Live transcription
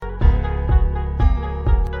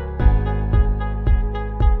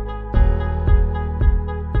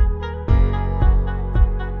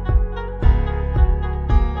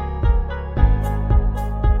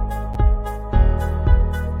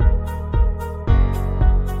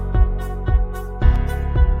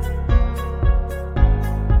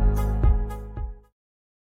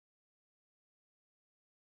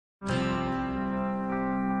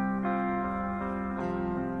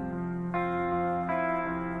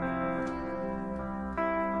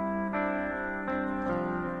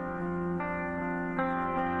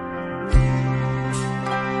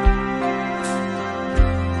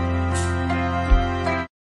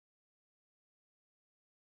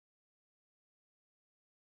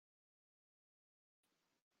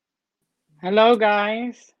Hello,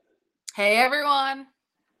 guys. Hey everyone,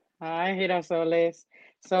 Hi, Girasoles.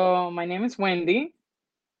 So, my name is Wendy,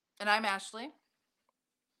 and I'm Ashley.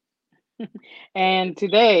 and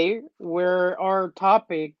today our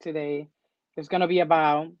topic today is going to be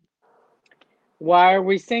about why are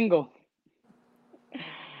we single?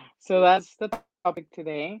 So, that's the topic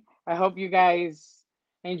today. I hope you guys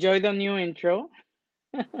enjoy the new intro.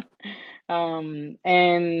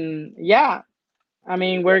 And yeah, I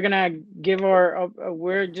mean, we're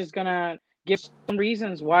just gonna give some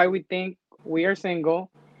reasons why we think we are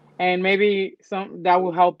single, and maybe some that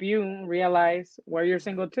will help you realize why you're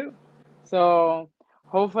single too. So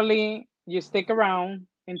hopefully you stick around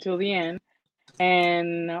until the end,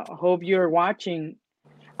 and hope you're watching.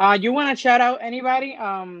 You want to shout out anybody?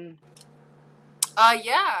 Yeah,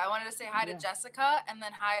 I wanted to say hi to Yeah, Jessica and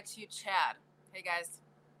then hi to Chad. Hey guys,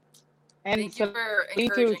 and thank you for Celine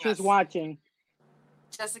too. encouraging She's us. watching.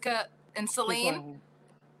 Jessica and She's Celine. watching.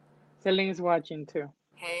 Celine's watching too.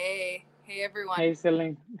 Hey everyone. Hey,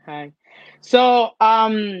 Celine. Hi. So,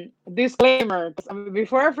 disclaimer,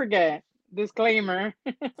 before I forget, disclaimer.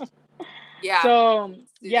 Yeah, So,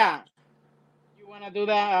 let's do that. yeah, you want to do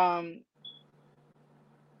that?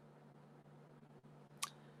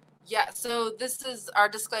 Yeah, so this is our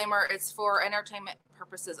disclaimer. It's for entertainment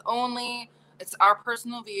purposes only. It's our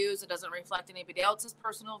personal views. It doesn't reflect anybody else's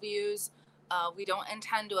personal views. We don't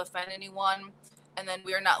intend to offend anyone. And then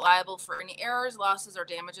we are not liable for any errors, losses, or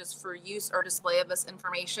damages for use or display of this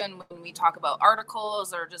information when we talk about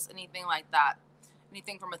articles or just anything like that,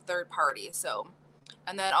 anything from a third party. So,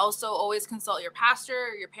 and then also always consult your pastor,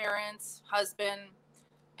 your parents, husband,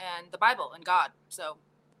 and the Bible and God. So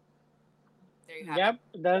there you have it.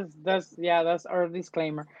 Yep, that's our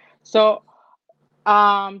disclaimer. So,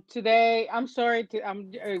 today I'm sorry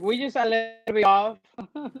to we just a little bit off,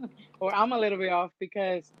 or I'm a little bit off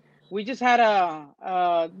because we just had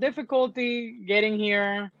a difficulty getting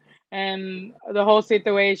here, and the whole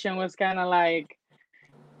situation was kind of like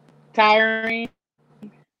tiring,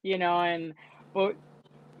 and but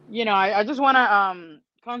I just want to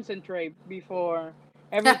concentrate before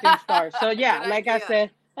everything starts. So Good yeah, like I idea.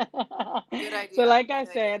 said, Good so idea. like I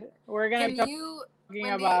Good idea. said, we're gonna be Can talking you,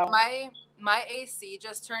 about. Wendy? My AC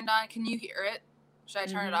just turned on. Can you hear it? Should I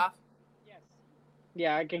turn it Hmm. off? Yes.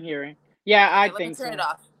 Yeah, I can hear it. Yeah, I Okay, let me think turn it so.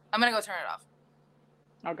 off. I'm gonna go turn it off.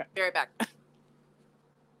 Okay. Be right back.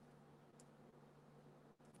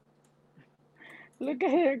 Look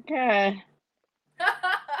at her cat.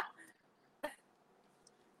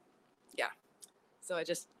 Yeah. So I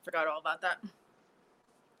just forgot all about that.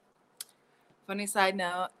 Funny side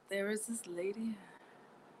note: there was this lady,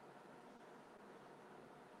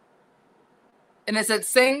 and it said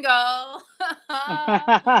single.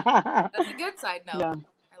 That's a good side note. Yeah,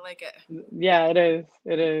 I like it. yeah, it is.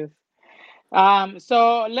 It is.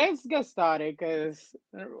 So let's get started because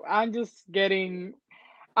I'm just getting.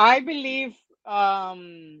 I believe. First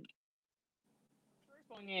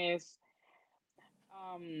one is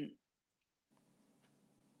um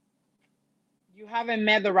you haven't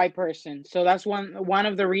met the right person. So that's one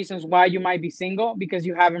of the reasons why you might be single because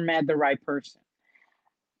you haven't met the right person.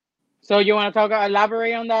 So you want to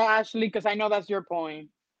elaborate on that, Ashley? Because I know that's your point.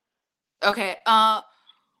 Okay.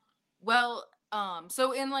 Well,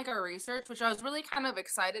 so in like our research, which I was really kind of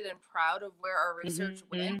excited and proud of where our research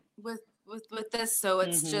Mm-hmm. went with this. So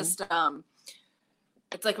it's Mm-hmm. just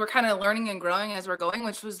it's like we're kind of learning and growing as we're going,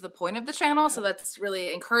 which was the point of the channel. So that's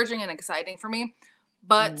really encouraging and exciting for me.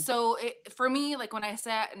 But Mm-hmm. so for me, like when I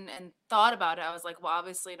sat and thought about it, I was like, well,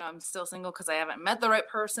 obviously, I'm still single because I haven't met the right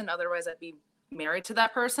person. Otherwise, I'd be married to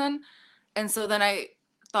that person. And so then I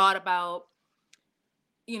thought about,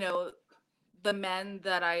 you know, the men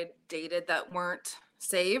that I dated that weren't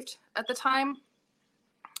saved at the time.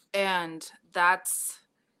 And that's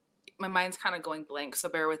my mind's kind of going blank, so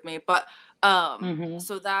bear with me. But Mm-hmm.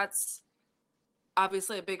 so that's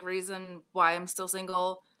obviously a big reason why I'm still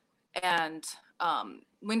single. And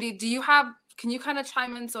Wendy, can you kind of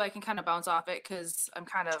chime in so I can kind of bounce off it because I'm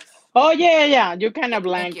kind of Oh yeah, yeah, yeah. You're kind of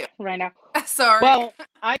thank you. blank right now. Sorry. Well,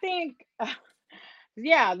 I think,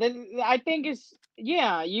 yeah, I think it's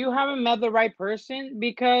yeah. You haven't met the right person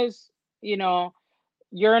because you know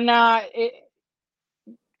you're not.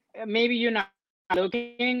 Maybe you're not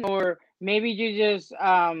looking, or maybe you just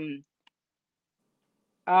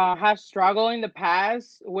have struggled in the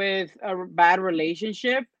past with a bad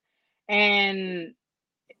relationship, and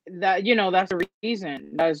that's the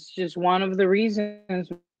reason. That's just one of the reasons.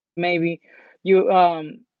 Maybe you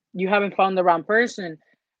haven't found the wrong person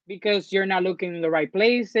because you're not looking in the right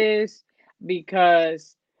places,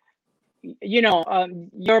 because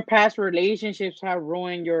your past relationships have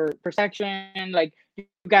ruined your perception. Like you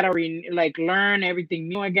gotta like learn everything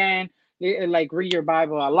new again. Like read your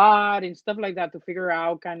Bible a lot and stuff like that to figure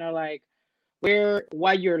out kind of like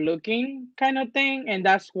what you're looking kind of thing. And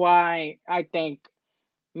that's why I think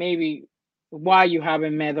maybe why you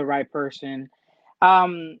haven't met the right person.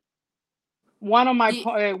 Um, one of my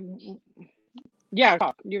Ye- yeah,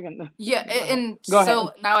 talk. You can Yeah, go ahead. and Go ahead.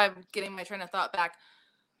 so now I'm getting my train of thought back.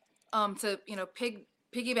 To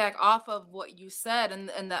piggyback off of what you said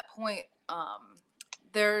and that point.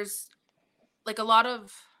 There's like a lot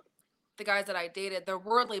of the guys that I dated, they're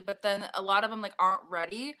worldly, but then a lot of them like aren't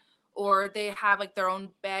ready, or they have like their own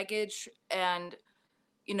baggage. And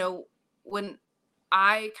you know, when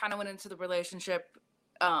I kind of went into the relationship,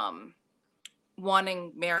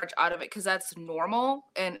 wanting marriage out of it because that's normal,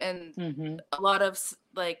 and Mm-hmm. a lot of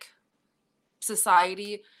like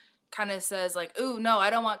society kind of says like, "Ooh, no, I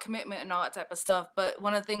don't want commitment and all that type of stuff." But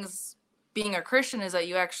one of the things being a Christian is that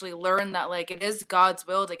you actually learn that like it is God's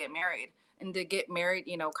will to get married, and to get married,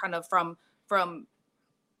 kind of from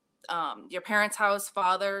your parents' house,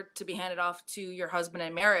 father, to be handed off to your husband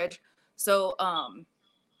in marriage. So,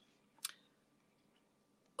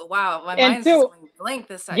 wow, my And mind's just so going blank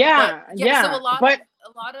this time. But yeah, yeah, so yeah, but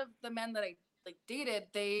a lot of the men that I like dated,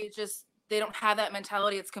 they don't have that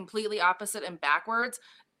mentality. It's completely opposite and backwards.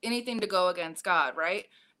 Anything to go against God, right?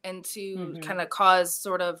 And to mhm. kind of cause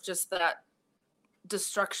sort of just that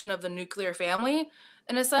destruction of the nuclear family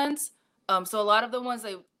in a sense. So a lot of the ones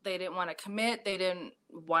they didn't want to commit, they didn't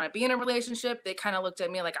want to be in a relationship. They kind of looked at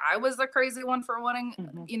me like I was the crazy one for wanting,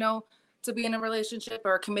 Mhm. to be in a relationship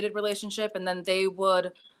or a committed relationship, and then they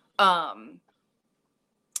would, um,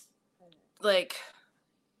 like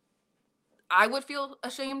I would feel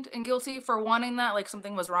ashamed and guilty for wanting that, like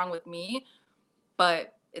something was wrong with me,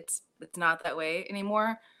 but it's not that way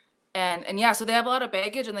anymore. And yeah, so they have a lot of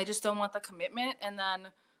baggage and they just don't want the commitment. And then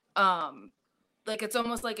um like it's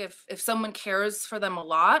almost like if someone cares for them a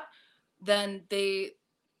lot, then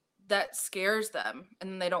that scares them,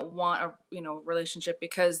 and they don't want a relationship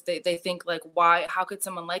because they think like, why, how could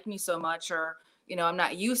someone like me so much, or I'm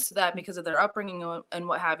not used to that because of their upbringing and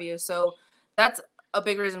what have you. So that's a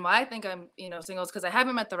big reason why I think I'm single, is because I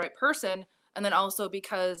haven't met the right person, and then also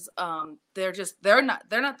because they're not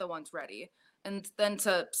the ones ready. And then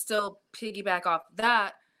to still piggyback off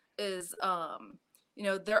that is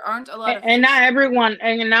there aren't a lot of And fish.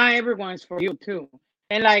 not everyone's for you too.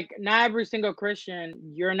 And like not every single Christian,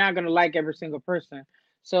 you're not gonna like every single person.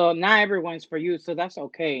 So not everyone's for you. So that's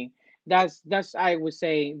okay. That's I would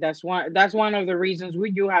say that's one of the reasons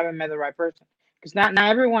we do haven't met the right person. Because not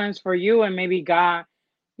everyone's for you, and maybe God,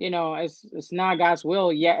 it's not God's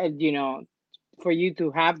will yet, for you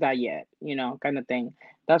to have that yet, kind of thing.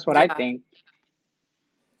 That's what I Yeah. think.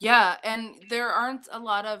 Yeah, and there aren't a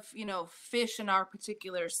lot of, fish in our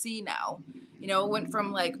particular sea now. It went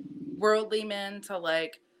from like worldly men to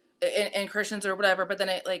like and Christians or whatever, but then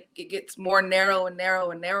it gets more narrow and narrow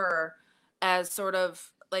and narrower, as sort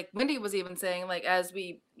of like Wendy was even saying, like as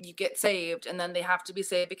you get saved, and then they have to be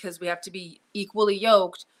saved because we have to be equally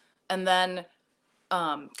yoked. And then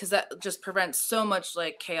because that just prevents so much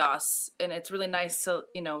like chaos. And it's really nice to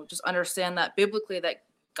just understand that biblically, that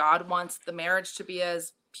God wants the marriage to be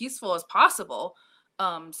as peaceful as possible.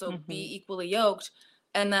 So Hmm. be equally yoked.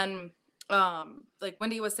 And then like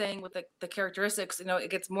Wendy was saying with the characteristics, it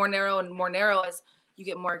gets more narrow and more narrow as you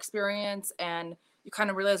get more experience, and you kind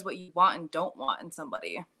of realize what you want and don't want in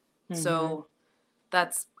somebody. Hmm. So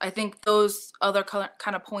that's, I think those other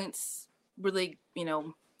kind of points really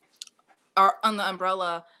are on the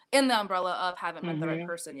umbrella, of haven't met the right Hmm.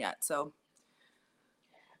 person yet. So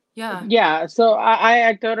yeah. Yeah, so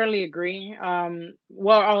I totally agree.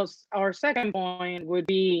 Well, our second point would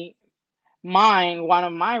be mine. One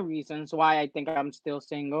of my reasons why I think I'm still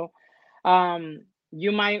single. I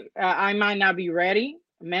might not be ready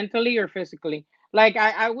mentally or physically. Like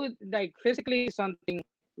I would like physically something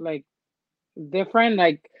like different.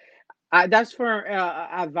 Like that's for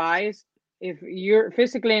advice. If you're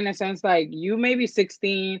physically in a sense like you may be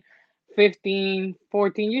 16, 15,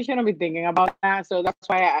 14, you shouldn't be thinking about that. So that's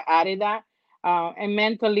why I added that. And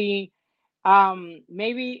mentally,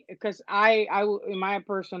 maybe because in my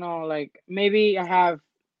personal, like maybe I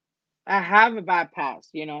have a bad past.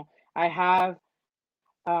 I have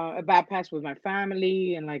a bad past with my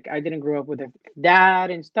family, and like I didn't grow up with a dad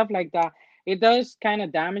and stuff like that. It does kind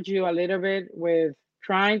of damage you a little bit with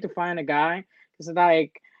trying to find a guy. Because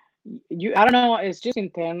like I don't know, it's just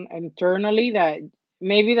internally that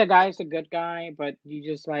maybe the guy is a good guy, but you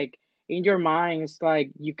just like in your mind it's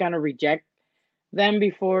like you kind of reject them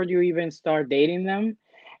before you even start dating them.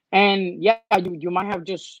 And yeah, you might have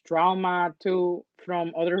just trauma too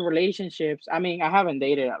from other relationships. I mean, I haven't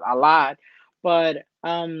dated a lot, but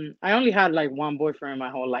I only had like one boyfriend my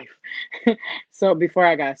whole life. So before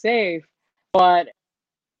I got saved, but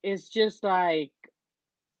it's just like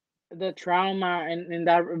the trauma, and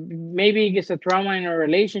that maybe it's a trauma in a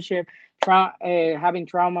relationship, having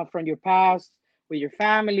trauma from your past with your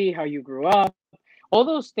family, how you grew up, all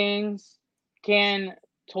those things can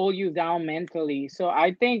toll you down mentally. So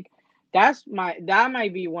I think that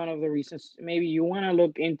might be one of the reasons maybe you want to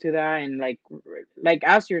look into that, and like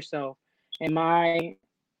ask yourself, am I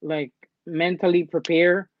like mentally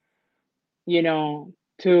prepared, you know,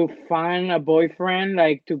 to find a boyfriend,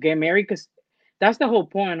 like to get married? Because that's the whole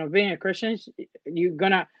point of being a Christian. You're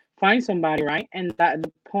gonna find somebody, right? And that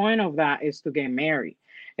the point of that is to get married.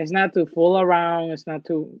 It's not to fool around. It's not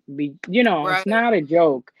to be, it's Right. not a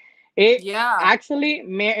joke. It Yeah. actually,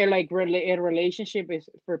 a relationship is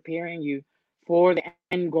preparing you for the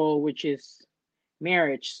end goal, which is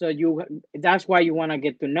marriage. So that's why you want to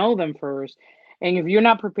get to know them first. And if you're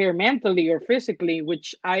not prepared mentally or physically,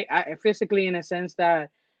 which I physically in a sense that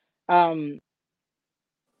um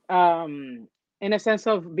um in a sense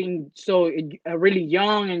of being so really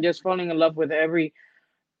young and just falling in love with every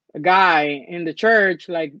guy in the church,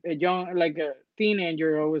 like a young, like a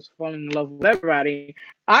teenager, always falling in love with everybody.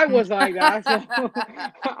 I was like that, so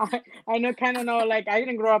I know, kind of know. Like, I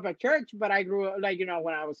didn't grow up at church, but I grew up, like,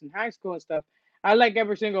 when I was in high school and stuff. I like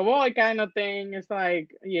every single boy kind of thing. It's like,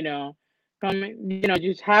 come, you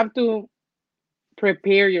just have to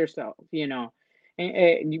prepare yourself,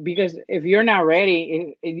 because if you're not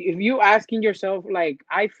ready, if you asking yourself, like,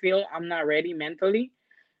 I feel I'm not ready mentally,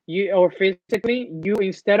 you or physically, you,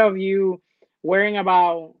 instead of you worrying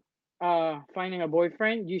about finding a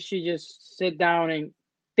boyfriend, you should just sit down and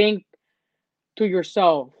think to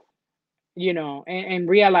yourself, and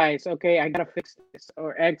realize, okay, I gotta fix this,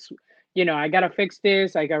 or I gotta fix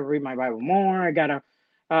this, I gotta read my Bible more, I gotta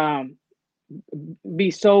um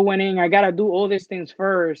be soul winning, I gotta do all these things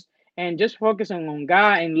first, and just focusing on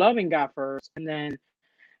God and loving God first, and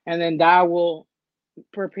then that will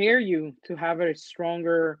prepare you to have a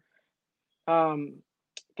stronger um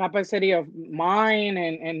capacity of mind,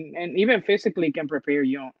 and even physically can prepare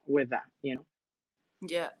you with that.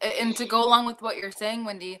 Yeah, and to go along with what you're saying,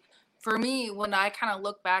 Wendy, for me, when I kind of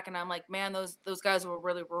look back and I'm like, man, those guys were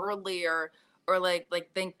really worldly, or like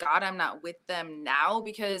thank God I'm not with them now,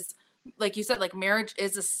 because like you said, like marriage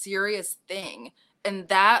is a serious thing, and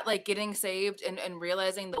that like getting saved and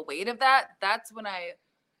realizing the weight of that, that's when I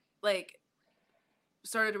like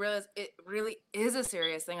started to realize it really is a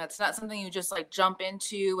serious thing. It's not something you just like jump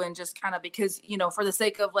into and just kind of, because for the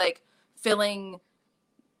sake of like filling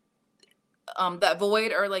that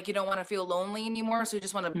void, or like you don't want to feel lonely anymore, so you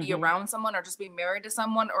just want to be Hmm. around someone or just be married to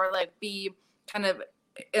someone, or like be kind of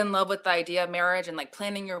in love with the idea of marriage and like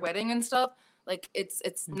planning your wedding and stuff. Like it's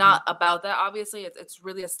Hmm. not about that, obviously. It's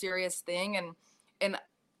really a serious thing. And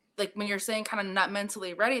like when you're saying kind of not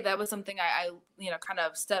mentally ready, that was something I kind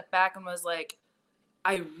of stepped back and was like,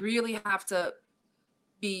 I really have to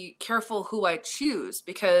be careful who I choose,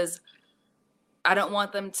 because I don't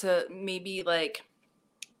want them to maybe like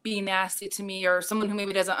be nasty to me, or someone who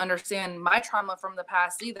maybe doesn't understand my trauma from the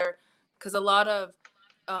past either. Because a lot of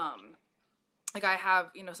um like I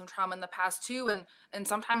have some trauma in the past too, and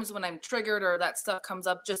sometimes when I'm triggered or that stuff comes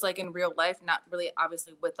up just like in real life, not really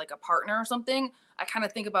obviously with like a partner or something, I kind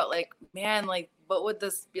of think about like, man, like what would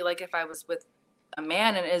this be like if I was with a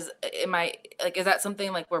man? And is that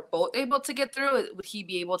something like we're both able to get through? Would he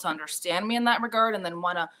be able to understand me in that regard, and then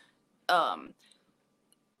want to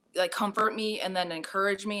like comfort me and then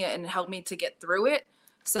encourage me and help me to get through it?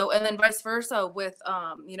 So, and then vice versa with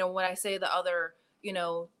when I say the other,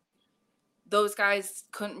 those guys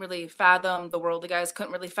couldn't really fathom, the worldly guys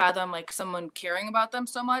couldn't really fathom like someone caring about them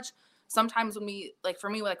so much. Sometimes when we, like for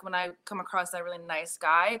me, like when I come across that really nice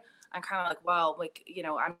guy, I'm kind of like, wow, like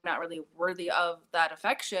I'm not really worthy of that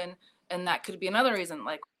affection. And that could be another reason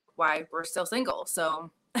like why we're still single.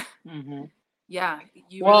 So Hmm. yeah,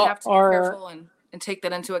 you really Well, have to be or careful and take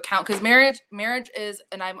that into account, because marriage is,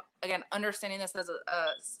 and I'm again understanding this as a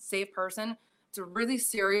safe person, it's a really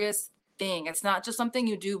serious thing. It's not just something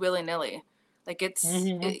you do willy-nilly. Like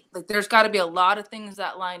hmm like there's got to be a lot of things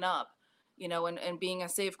that line up, and being a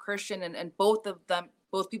safe Christian, and both of them,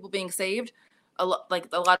 both people being saved, like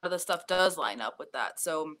a lot of the stuff does line up with that.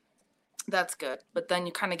 So that's good. But then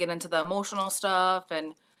you kind of get into the emotional stuff,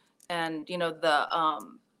 and the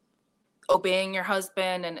obeying your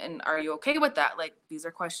husband, and are you okay with that? Like these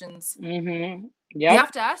are questions you yep,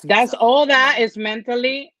 have to ask that's yourself. all. And That then is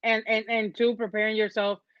mentally, and two, preparing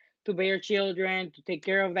yourself to bear children, to take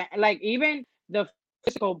care of that. Like even the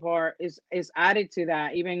physical part is added to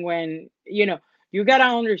that. Even when you gotta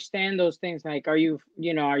understand those things. Like, are you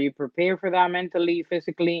prepared for that mentally,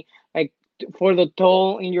 physically, like for the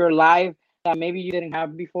toll in your life that maybe you didn't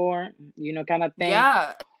have before, kind of thing.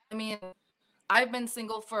 Yeah. I mean, I've been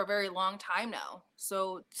single for a very long time now.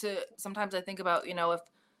 So to sometimes I think about, if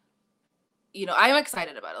I'm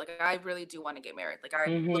excited about it. Like I really do want to get married. Like I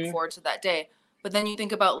look Mm-hmm. forward to that day. But then you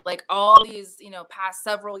think about like all these, past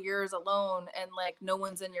several years alone and like no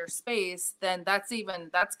one's in your space, then that's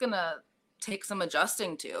gonna take some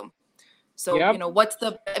adjusting to. So, Yep.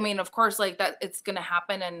 of course, like that it's gonna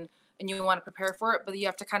happen and you want to prepare for it, but you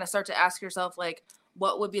have to kind of start to ask yourself like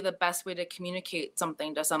what would be the best way to communicate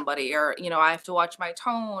something to somebody, or I have to watch my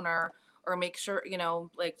tone, or make sure,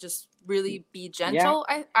 like just really be Yeah. gentle,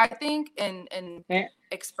 I think, and Eh,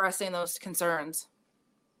 expressing those concerns.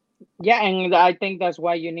 yeah, and I think that's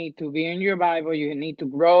why you need to be in your Bible. You need to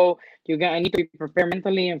grow. You got need to be prepared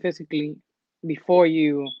mentally and physically before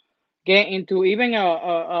you get into even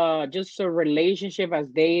a just a relationship as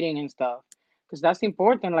dating and stuff, because that's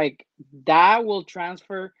important. Like that will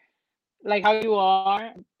transfer, like how you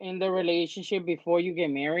are in the relationship before you get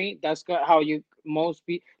married. That's how you most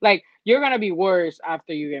be like. You're gonna be worse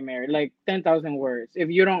after you get married, like 10,000 words if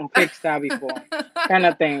you don't fix that before, kind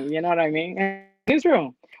of thing. You know what I mean? And it's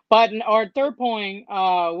true. But our third point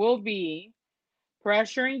will be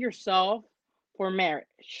pressuring yourself for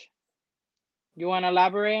marriage. You want to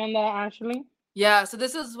elaborate on that, Ashley? Yeah, so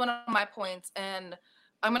this is one of my points, and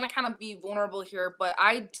I'm gonna kind of be vulnerable here, but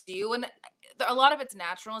I do, and a lot of it's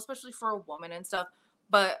natural, especially for a woman and stuff.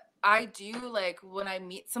 But I do like when I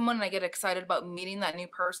meet someone and I get excited about meeting that new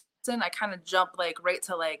person, I kind of jump like right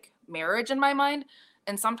to like marriage in my mind,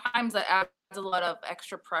 and sometimes that adds a lot of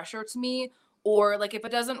extra pressure to me. Or like if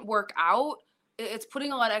it doesn't work out, it's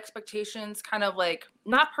putting a lot of expectations, kind of like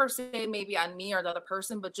not per se maybe on me or the other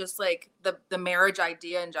person, but just like the marriage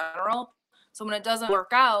idea in general. So when it doesn't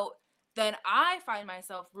work out, then I find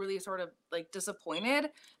myself really sort of like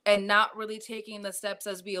disappointed and not really taking the steps,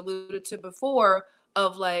 as we alluded to before,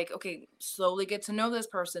 of like, okay, slowly get to know this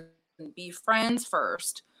person, be friends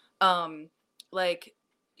first. Um, like,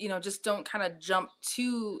 just don't kind of jump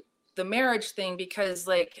to the marriage thing, because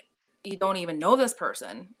like you don't even know this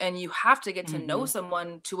person and you have to get to know Mm-hmm.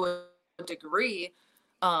 someone to a degree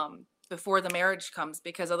before the marriage comes,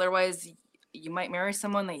 because otherwise you might marry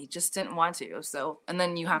someone that you just didn't want to. So, and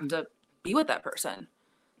then you have to be with that person.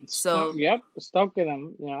 So, Yep, stuck with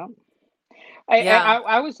them. Yeah. I, I yeah. I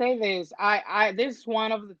I would say this. This is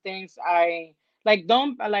one of the things I like.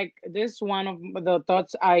 Don't like this. One of the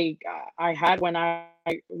thoughts I had when I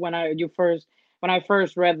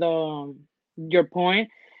first read your point.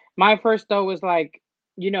 My first thought was like,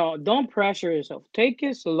 don't pressure yourself. Take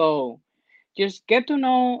it slow. Just get to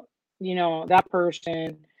know that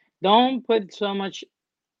person. Don't put so much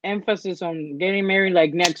emphasis on getting married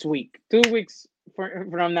like next week, 2 weeks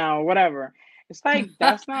from now, whatever. It's like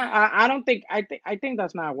that's not. I don't think. I think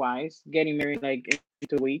that's not wise. Getting married like in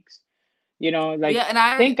 2 weeks. Like Yeah,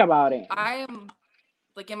 and think about it. I am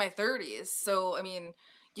like in my 30s. So, I mean,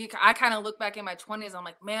 I kind of look back in my 20s, I'm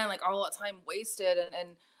like, man, like all that time wasted, and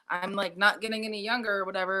I'm like not getting any younger or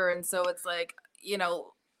whatever. And so it's like,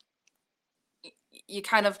 you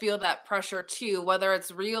kind of feel that pressure too, whether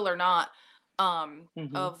it's real or not, Hmm.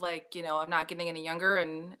 of like, I'm not getting any younger,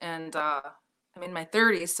 and I'm in my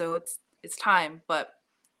 30s, so it's time. But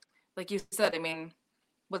like you said, I mean,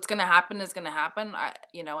 what's gonna happen is gonna happen.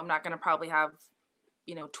 I'm not gonna probably have,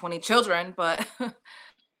 20 children, but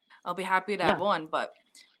I'll be happy to have Yeah. one. But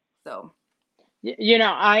so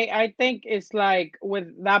I think it's like with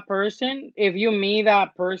that person, if you meet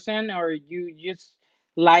that person or you just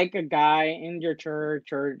like a guy in your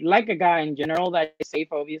church or like a guy in general that is safe,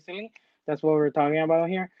 obviously, that's what we're talking about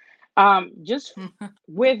here. Just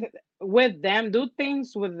with them, do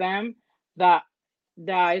things with them that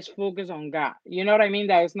is focused on God. You know what I mean?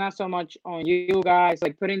 That it's not so much on you guys,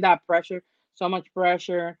 like putting that pressure, so much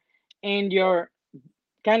pressure in your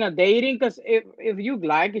kind of dating, because if you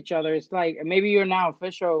like each other, it's like maybe you're not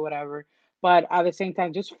official or whatever, but at the same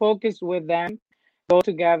time just focus with them, go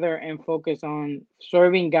together and focus on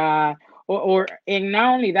serving God, or and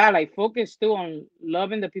not only that, like focus too on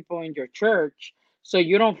loving the people in your church, so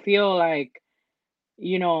you don't feel like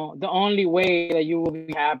the only way that you will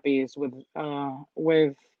be happy is with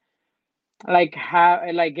like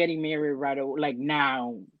getting married like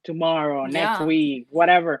now, tomorrow, next yeah, week,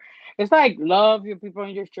 whatever. It's like love your people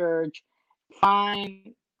in your church,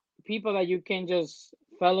 find people that you can just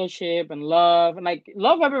fellowship and love, and like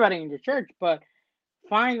love everybody in your church, but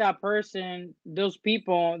find that person, those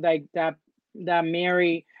people like that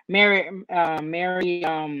marry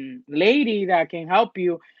lady that can help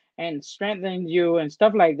you and strengthen you and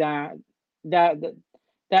stuff like that. That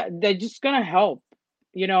that they're just gonna help.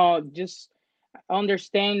 Just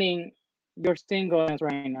understanding your singleness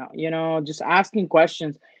right now. Just asking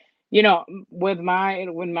questions. With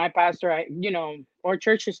my pastor, our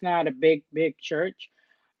church is not a big church,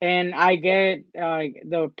 and I get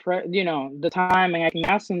the time, and I can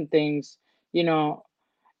ask them things, you know,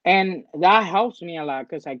 and that helps me a lot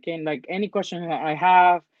because I can, like, any question that I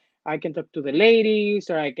have, I can talk to the ladies,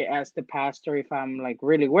 or I can ask the pastor if I'm like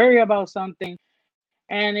really worried about something.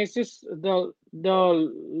 And it's just the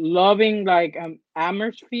loving, like,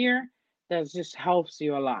 atmosphere that just helps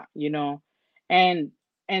you a lot. And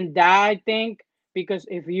that, I think, because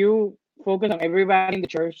if you focus on everybody in the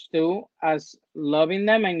church too as loving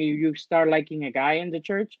them, and you start liking a guy in the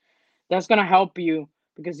church, that's gonna help you,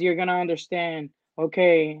 because you're gonna understand,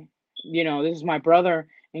 okay, this is my brother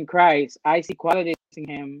in Christ. I see qualities in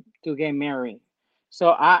him to get married.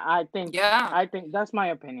 So I think Yeah. I think that's my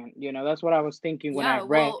opinion. That's what I was thinking when I Yeah.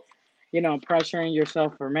 read, Well, pressuring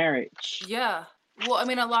yourself for marriage. yeah. Well, I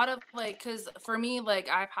mean, a lot of like, cause for me, like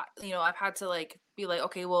I've had to like be like,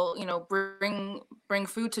 okay, well, bring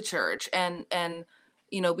food to church and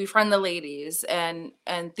befriend the ladies and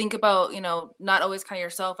think about, not always kind of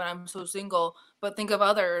yourself. And I'm so single, but think of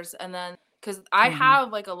others. And then, cause I Hmm.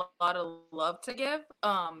 have like a lot of love to give.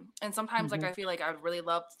 And sometimes like Hmm. I feel like I would really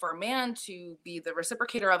love for a man to be the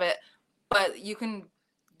reciprocator of it, but you can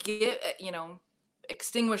get,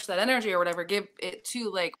 extinguish that energy or whatever, give it to,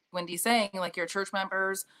 like Wendy's saying, like your church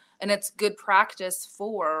members. And it's good practice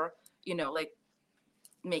for, like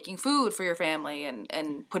making food for your family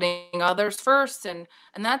and putting others first. And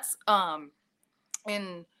that's,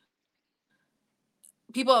 and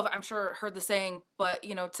people have, I'm sure, heard the saying, but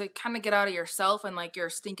to kind of get out of yourself and like your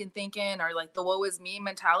stinking thinking or like the woe is me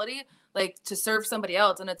mentality, like to serve somebody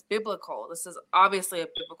else. And it's biblical. This is obviously a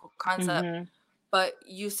biblical concept, Hmm. but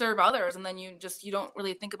you serve others and then you don't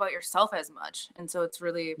really think about yourself as much. And so Yeah, it's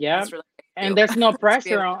really and cute there's no to be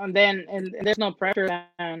pressure able to, on, and there's no pressure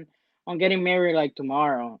on getting married like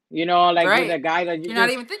tomorrow. Like with right. a guy that you You're not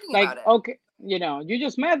just, even thinking like, about it. okay, you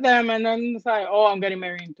just met them, and then it's like, oh, I'm getting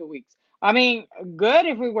married in 2 weeks. I mean, good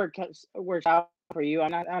if it works out for you.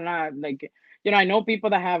 I'm not like, I know people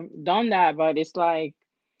that have done that, but it's like,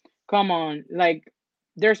 come on, like,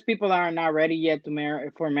 there's people that are not ready yet to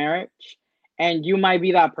marry for marriage, and you might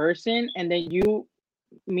be that person, and then you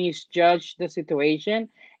misjudge the situation,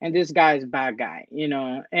 and this guy is a bad guy.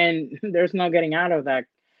 And there's no getting out of that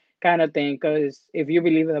kind of thing, because if you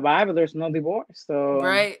believe in the Bible, there's no divorce, so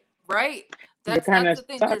Right, right. you're kind That's of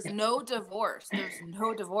the thing. stuck. There's no divorce. There's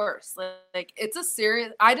no divorce. Like it's a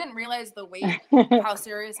serious. I didn't realize the weight of how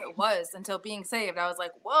serious it was until being saved. I was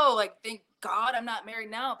like, whoa! Like thank God I'm not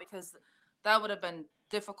married now, because that would have been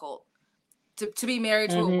difficult to be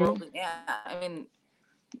married to a Hmm. worldly man. I mean,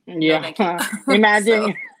 no, Yeah. thank you. So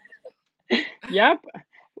Imagine. Yep. yeah.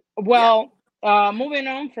 Well, moving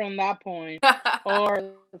on from that point,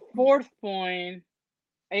 our fourth point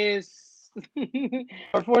is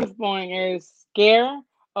our fourth point is scare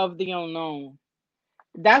of the unknown.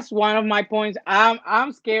 That's one of my points.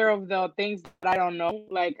 I'm scared of the things that I don't know.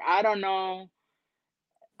 Like, I don't know.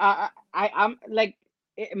 I'm like,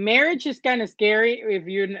 marriage is kind of scary if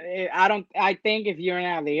you. I don't. I think if you're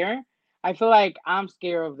not there, I feel like I'm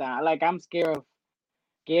scared of that. Like, I'm scared of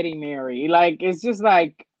getting married. Like, it's just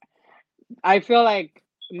like, I feel like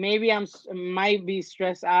maybe might be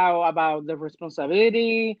stressed out about the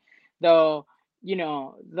responsibility, the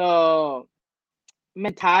the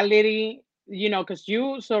mentality, because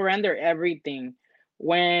you surrender everything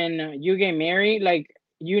when you get married. Like,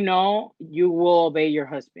 you will obey your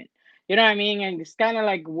husband. You know what I mean? And it's kind of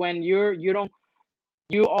like when you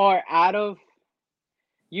are out of,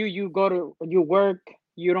 you go to, you work,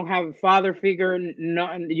 you don't have a father figure.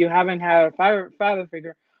 No, you haven't had a father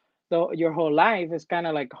figure, so your whole life is kind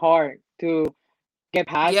of like hard to get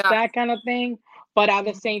past Yeah. that kind of thing. But at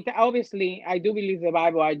the same time, obviously, I do believe the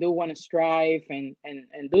Bible. I do want to strive and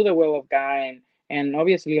do the will of God, and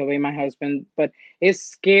obviously obey my husband. But it's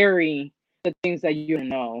scary, the things that you don't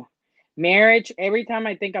know. Marriage. Every time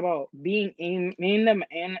I think about being in a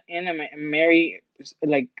married,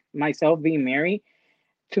 like myself being married,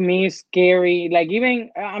 to me is scary. Like,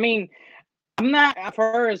 even, I mean, I'm not, at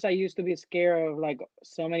first I used to be scared of like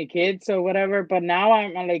so many kids or whatever, but now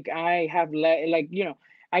I'm like, I have like,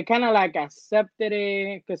 I kind of like accepted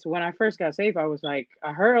it, because when I first got saved, I was like,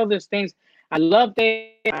 I heard all these things, I loved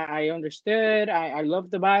it, I understood, I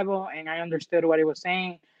loved the Bible, and I understood what it was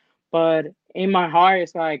saying, but in my heart,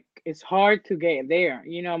 it's like it's hard to get there.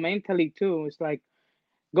 Mentally too. It's like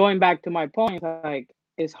going back to my point. Like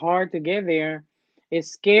it's hard to get there.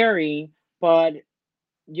 It's scary, but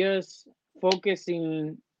just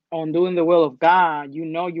focusing on doing the will of God, you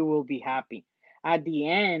will be happy. At the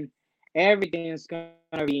end, everything is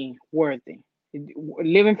gonna be worth it.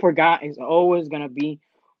 Living for God is always gonna be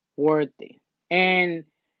worth it. And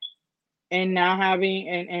not having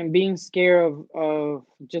and being scared of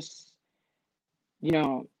just you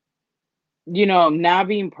know not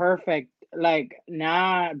being perfect, like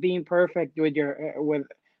not being perfect with your with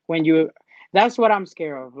when you that's what I'm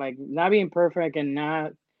scared of, like not being perfect and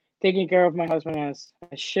not taking care of my husband as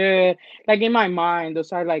I should. Like in my mind,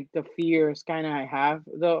 those are like the fears kind of I have,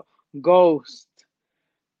 the ghosts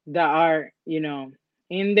that are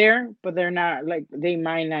in there, but they're not, like they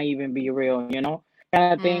might not even be real,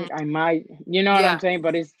 kind of thing. Mm, I might, what I'm yeah, saying,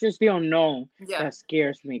 but it's just the unknown yeah, that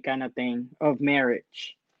scares me, kind of thing, of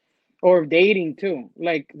marriage or dating too,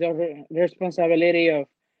 like the responsibility of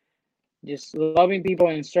just loving people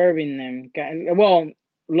and serving them. Well,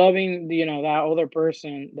 loving that other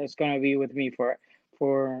person that's gonna be with me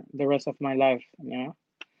for the rest of my life.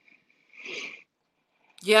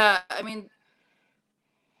 yeah. I mean,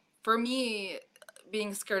 for me,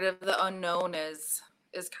 being scared of the unknown is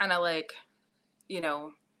kind of like, you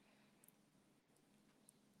know,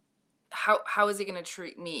 how is he going to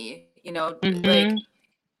treat me? Like, Mm-hmm.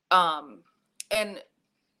 um, and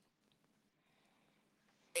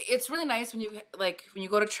it's really nice when you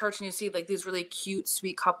go to church and you see like these really cute,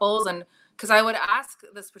 sweet couples, and because I would ask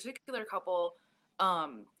this particular couple,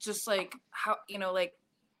 just like how like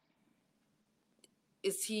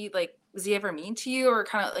is he ever mean to you, or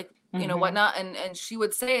kind of like Mm-hmm. whatnot, and she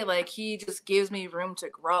would say like he just gives me room to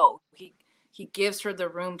grow. He gives her the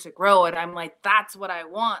room to grow, and I'm like, that's what I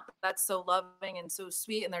want. That's so loving and so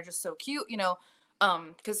sweet, and they're just so cute,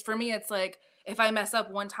 because for me it's like, if I mess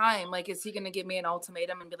up one time, like, is he going to give me an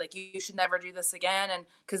ultimatum and be like, you should never do this again? And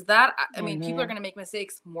because that, I mean, people are Mm-hmm. going to make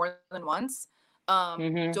mistakes more than once.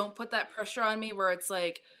 Mm-hmm. Don't put that pressure on me where it's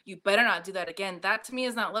like, you better not do that again. That to me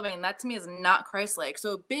is not loving. That to me is not Christ-like.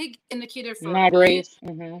 So a big indicator for Not me, grace.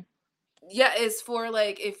 Mm-hmm. yeah, is for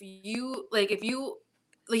like, if you like, you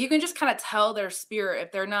can just kind of tell their spirit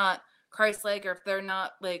if they're not Christ-like, or if they're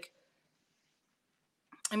not like,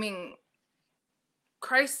 I mean,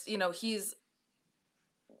 Christ, he's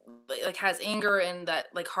like has anger and that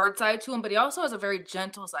like hard side to him, but he also has a very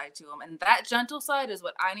gentle side to him, and that gentle side is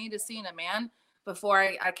what I need to see in a man before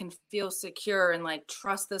I can feel secure and like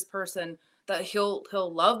trust this person, that he'll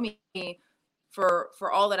love me for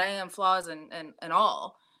all that I am, flaws and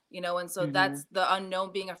all, and so Mm-hmm. that's the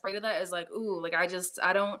unknown. Being afraid of that is like, ooh, like I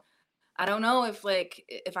don't know if, like,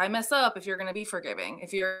 if I mess up, if you're gonna be forgiving,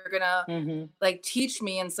 if you're gonna Mm-hmm. like teach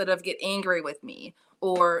me instead of get angry with me,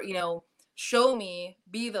 or show me,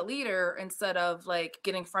 be the leader instead of like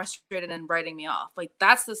getting frustrated and writing me off. Like,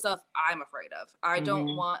 that's the stuff I'm afraid of. I don't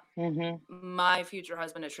Mm-hmm. want Mm-hmm. my future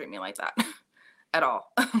husband to treat me like that at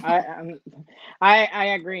all. I um, I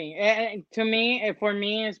agree. To me, for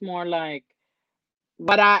me, it's more like,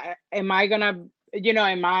 but am I going,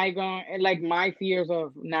 like my fears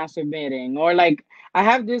of not submitting, or like I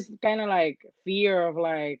have this kind of like fear of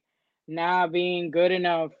like not being good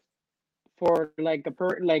enough for like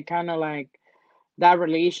like kind of like that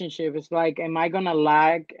relationship. It's like, am I gonna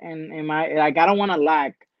lack, and am I like, I don't want to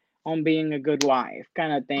lack on being a good wife,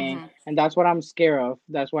 kind of thing. Hmm. And that's what I'm scared of.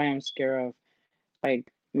 That's why I'm scared of like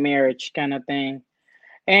marriage, kind of thing.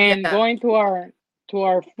 And Yeah. going to our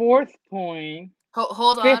fourth point,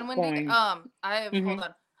 Hold fifth on, Wendy. point. Hold Mm-hmm.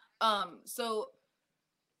 on. So,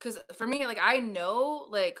 because for me, like, I know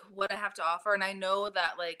like what I have to offer, and I know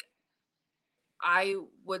that like I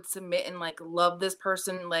would submit and like love this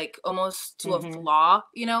person like almost to a Mm-hmm. flaw,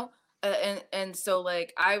 and so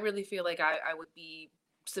like I really feel like I would be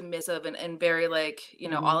submissive and very like, all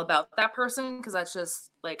Mm-hmm. about that person, because that's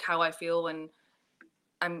just like how I feel when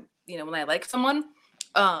I'm, when I like someone.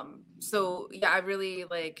 So yeah, I really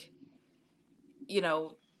like, you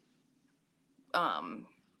know um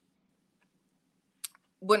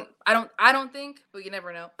when I don't think, but you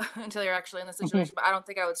never know until you're actually in the situation, but I don't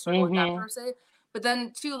think I would struggle with that Mm-hmm. per se. But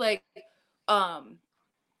then too, like, um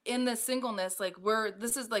in the singleness, like, where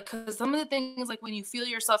this is like, because some of the things, like when you feel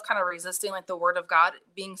yourself kind of resisting like the word of God,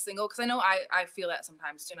 being single, because I know I feel that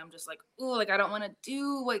sometimes too, and I'm just like, oh, like I don't want to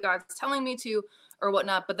do what God's telling me to, or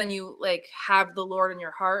whatnot. But then you like have the Lord in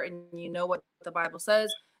your heart, and you know what the Bible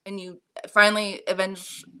says, and you finally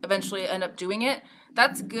eventually end up doing it.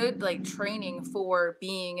 That's good, like training for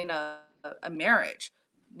being in a marriage,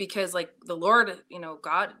 because like the Lord,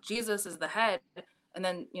 God, Jesus is the head, and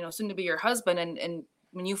then, you know, soon to be your husband. And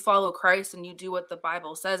when you follow Christ and you do what the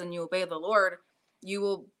Bible says and you obey the Lord, you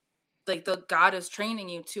will, like, the God is training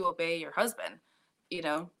you to obey your husband, you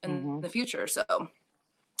know, in Mm-hmm. the future. So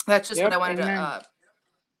that's just what Yep. I wanted to, Amen.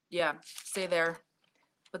 yeah, say there.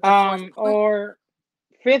 But the fourth point, Or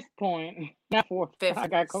fifth point, not fourth. fifth, I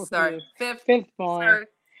got sorry, confused. fifth, Fifth point sorry,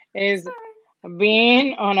 is sorry,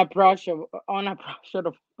 being unapproachable.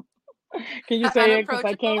 Unapproachable. Can you say it? Because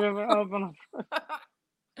I can't unapproachable. even open up.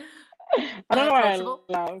 I don't know why I Unapproachable.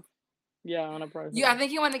 laugh. Yeah, You, I unapproachable.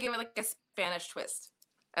 think you want to give it like a Spanish twist.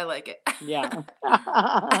 I like it. Yeah.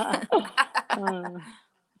 Uh,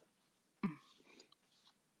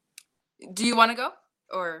 Do you want to go,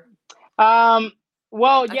 or um.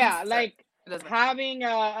 Well, I can yeah, start? like It doesn't matter. having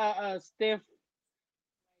a stiff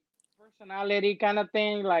personality kind of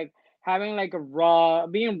thing, like having like a raw,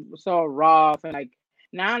 being so rough and like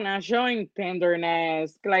not showing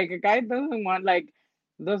tenderness. Like a guy doesn't want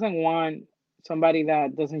somebody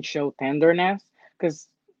that doesn't show tenderness, because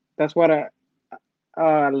that's what a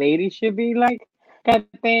lady should be like. Kind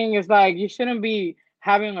of thing is like you shouldn't be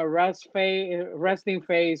having a resting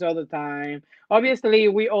face all the time. Obviously,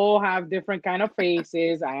 we all have different kind of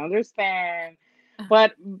faces. I understand,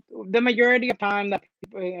 but the majority of time that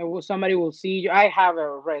somebody will see you, I have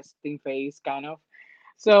a resting face kind of.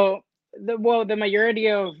 So the majority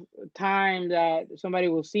of time that somebody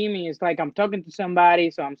will see me is like I'm talking to somebody,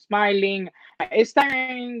 so I'm smiling. It's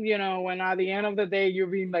tiring, when at the end of the day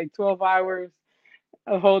you've been like 12 hours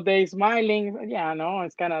a whole day smiling. Yeah, no,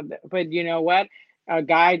 it's kind of. But you know what? A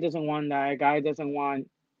guy doesn't want that. A guy doesn't want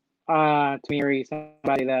to marry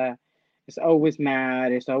somebody that is always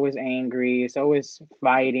mad, is always angry, is always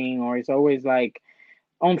fighting, or is always like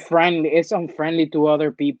unfriendly. It's unfriendly to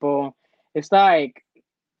other people. It's like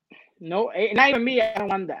no, not even me. I don't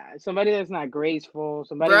want that. Somebody that's not graceful.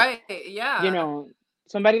 Somebody, Right. you Yeah. know,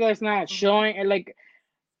 somebody that's not Hmm. showing like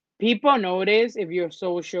people notice if you're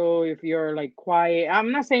social, if you're like quiet.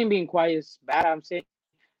 I'm not saying being quiet is bad. I'm saying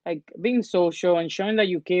like being social and showing that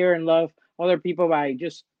you care and love other people by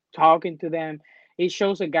just talking to them. It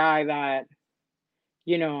shows a guy that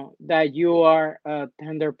that you are a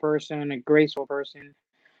tender person, a graceful person.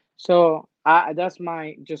 So that's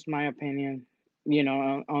my opinion,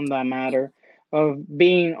 on that matter of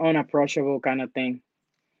being unapproachable kind of thing.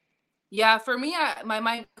 Yeah. For me, my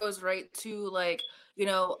mind goes right to, like, you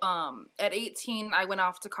know, at 18, I went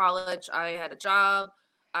off to college. I had a job.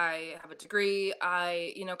 I have a degree.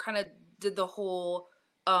 I, you know, kind of did the whole,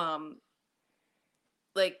 um,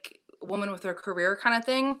 like, woman with her career kind of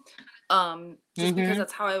thing. Just because Mhm.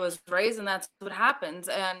 that's how I was raised and that's what happens.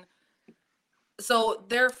 And so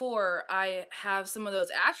therefore I have some of those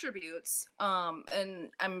attributes, and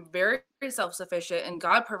I'm very self-sufficient and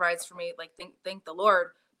God provides for me, like, thank the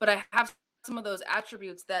Lord. But I have some of those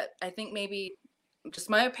attributes that I think, maybe just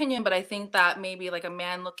my opinion, but I think that maybe like a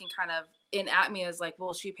man looking kind of in at me is like,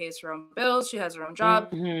 well, she pays her own bills, she has her own job,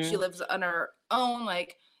 she Mhm. lives on her own,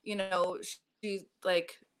 like, you know, she,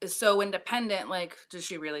 like, is so independent, like, does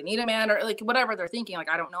she really need a man, or like whatever they're thinking, like,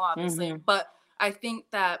 I don't know, obviously. Mhm. But I think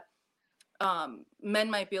that men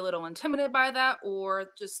might be a little intimidated by that,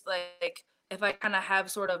 or just like, if I kind of have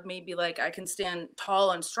sort of, maybe like, I can stand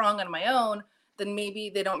tall and strong on my own, then maybe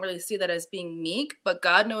they don't really see that as being meek. But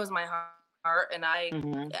God knows my heart, and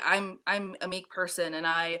Mhm. I'm a meek person, and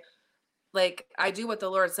I do what the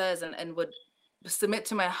Lord says, and would submit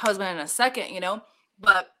to my husband in a second, you know.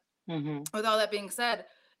 But Mhm. with all that being said,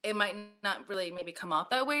 it might not really maybe come out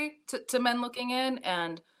that way to men looking in.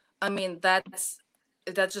 And I mean, that's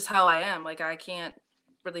just how I am. Like, I can't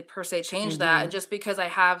really per se change that. And Mhm. just because I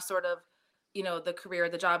have sort of, you know, the career,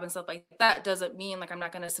 the job and stuff like that, doesn't mean like I'm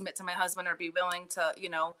not going to submit to my husband or be willing to, you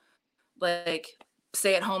know, like,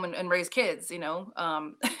 stay at home and raise kids, you know.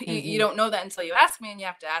 You Mhm. don't know that until you ask me, and you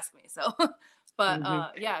have to ask me. So, but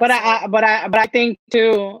Mhm. yeah, But so I think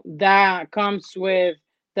too that comes with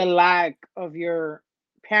the lack of your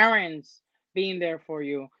parents being there for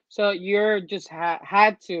you. So you're just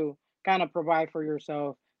had to kind of provide for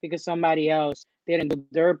yourself because somebody else didn't do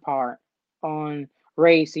their part on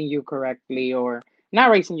raising you correctly, or not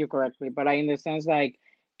raising you correctly, but in the sense like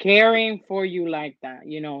caring for you like that,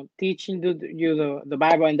 teaching you the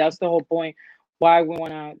Bible. And that's the whole point why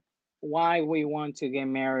we want to get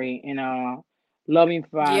married in a loving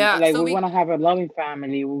yeah, like so we we want to have a loving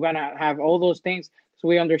family. We want to have all those things, so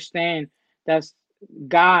we understand that's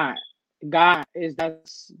god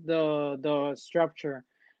that's the structure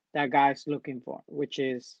that God's looking for, which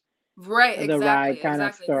is right, the right exactly, kind of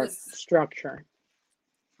exactly, because structure.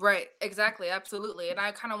 right, exactly, absolutely. And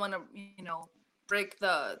I kind of want to, you know, break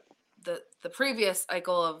the previous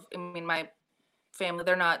cycle of, I mean, my family.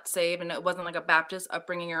 They're not saved, and it wasn't like a Baptist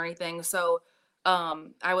upbringing or anything. So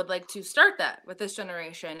I would like to start that with this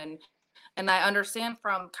generation. And I understand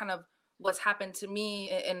from kind of what's happened to me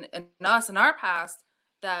and us in our past,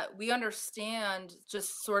 that we understand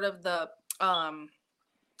just sort of the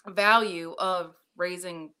value of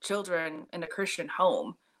raising children in a Christian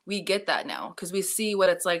home. We get that now because we see what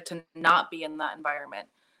it's like to not be in that environment.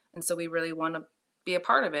 And so we really want to be a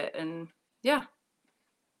part of it. And yeah,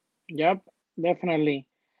 Yep, definitely.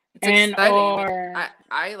 it's And exciting. I mean, or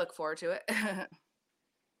I look forward to it.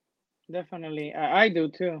 definitely, I do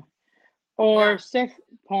too. Or Yeah. sixth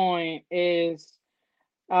point is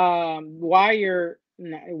why you're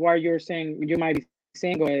saying you might be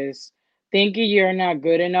single is thinking you're not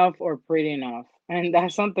good enough or pretty enough, and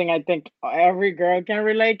that's something I think every girl can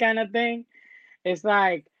relate, kind of thing. It's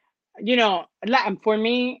like, for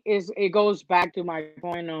me, is it goes back to my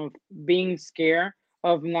point of being scared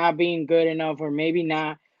of not being good enough, or maybe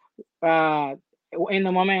not uh in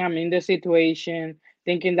the moment I'm in the situation,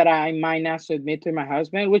 thinking that I might not submit to my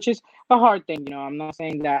husband, which is a hard thing. I'm not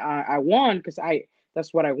saying that I want, because I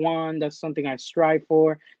that's what I want. That's something I strive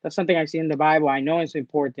for. That's something I see in the Bible. I know it's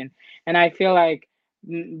important, and I feel like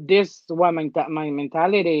this what my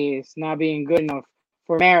mentality is, not being good enough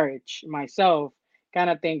for marriage myself, kind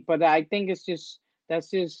of thing. But I think that's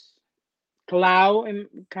just cloud and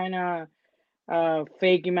kind of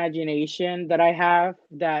fake imagination that I have,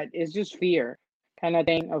 that is just fear kind of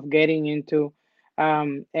thing of getting into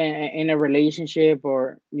in a relationship,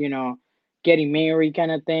 or getting married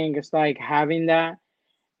kind of thing. It's like having that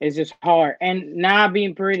is just hard, and not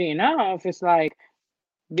being pretty enough. It's like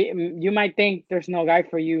you might think there's no guy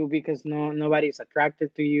for you because nobody's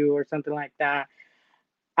attracted to you or something like that.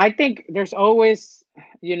 I think there's always,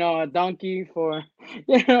 a donkey for,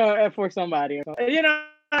 for somebody. What I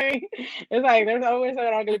mean? It's like there's always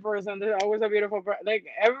an ugly person. There's always a beautiful person. Like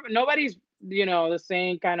nobody's, the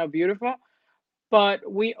same kind of beautiful. But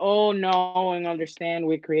we all know and understand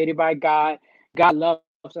we're created by God. God loves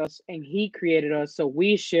us, and He created us, so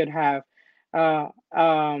we should have.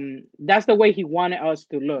 That's the way He wanted us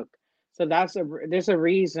to look. So there's a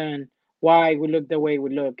reason why we look the way we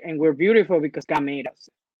look, and we're beautiful because God made us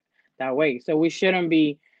that way. So we shouldn't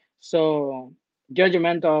be so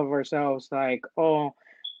judgmental of ourselves, like, oh,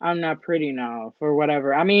 I'm not pretty enough or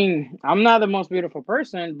whatever. I mean, I'm not the most beautiful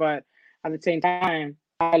person, but at the same time,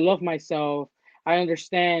 I love myself. I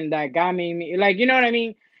understand that God made me, like, you know what I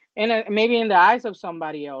mean? And maybe in the eyes of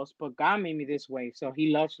somebody else, but God made me this way. So He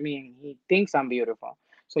loves me and He thinks I'm beautiful.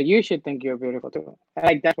 So you should think you're beautiful too.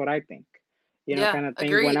 Like, that's what I think, Yeah. kind of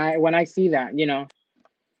thing. When Agreed. I see that,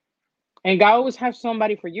 and God always has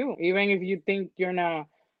somebody for you, even if you think you're not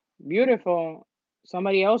beautiful,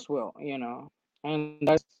 somebody else will. And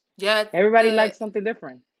that's Yeah. everybody The likes something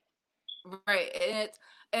different. Right.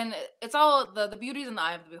 And it's all the beauty's in the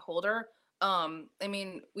eye of the beholder. I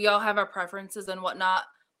mean, we all have our preferences and whatnot,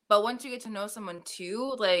 but once you get to know someone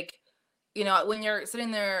too, like, when you're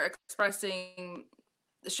sitting there expressing,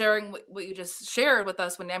 sharing what you just shared with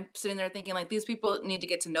us, when I'm sitting there thinking like these people need to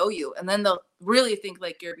get to know you, and then they'll really think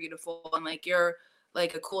like you're beautiful and like you're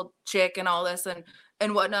like a cool chick and all this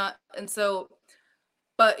and whatnot. And so,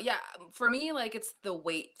 but yeah, for me, like it's the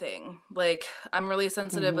weight thing. Like I'm really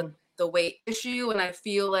sensitive with Hmm. the weight issue, and I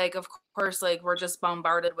feel like, of course, like we're just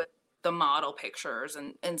bombarded with the model pictures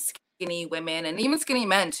and skinny women and even skinny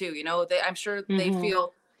men too. I'm sure they Hmm.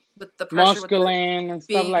 feel with the pressure with the Musculine and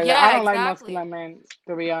stuff being, like that. I yeah, don't like exactly, musculine men,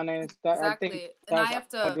 to be honest. I think exactly. And I that's have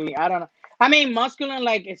to, ugly. I don't know. I mean, musculine,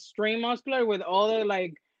 like extreme muscular with all the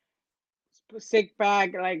like sick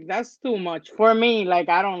pack, like that's too much for me. Like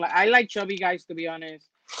I don't like. I like chubby guys, to be honest.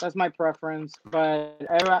 That's my preference. But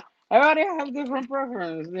everybody have different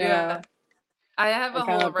preference. yeah. I have That a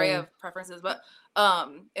kind whole of array thing. of preferences, but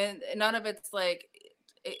and none of it's like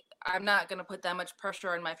I'm not gonna put that much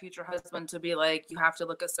pressure on my future husband to be like you have to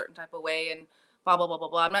look a certain type of way and blah blah blah blah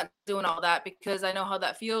blah. I'm not doing all that because I know how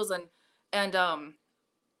that feels and and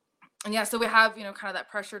yeah, so we have kind of that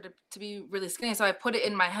pressure to be really skinny. So I put it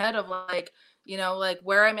in my head of like like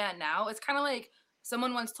where I'm at now. It's kind of like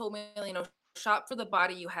someone once told me shop for the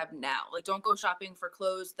body you have now. Like don't go shopping for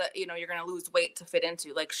clothes that you're going to lose weight to fit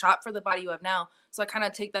into. Like shop for the body you have now. So I kind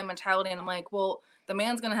of take that mentality and I'm like, well, the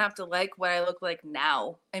man's going to have to like what I look like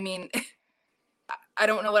now. I mean, I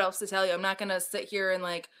don't know what else to tell you. I'm not going to sit here and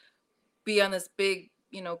like be on this big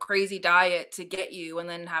crazy diet to get you and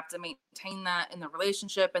then have to maintain that in the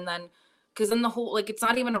relationship. And then because then the whole, like, it's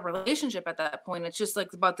not even a relationship at that point. It's just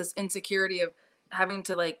like about this insecurity of having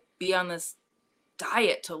to like be on this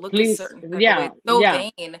diet to look a Please, certain type of way. yeah, It's so yeah.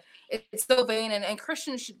 vain. It's so vain, and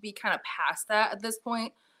Christians should be kind of past that at this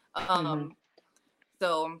point. Hmm. um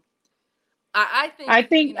So I I think,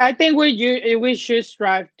 think I think we should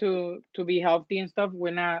strive to be healthy and stuff.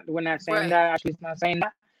 We're not saying right. that. Actually, it's not saying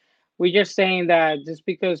that. We're just saying that just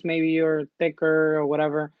because maybe you're thicker or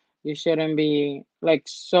whatever, you shouldn't be like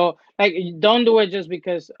so like don't do it just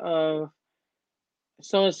because of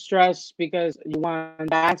so stressed because you want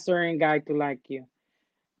that certain guy to like you.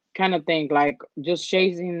 Kind of thing. Like just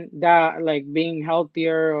chasing that like being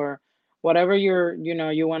healthier or whatever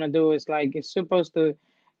you want to do is like it's supposed to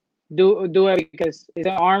do it because is it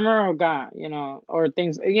armor or God, or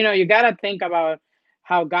things. You gotta think about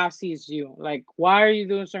how God sees you. Like, why are you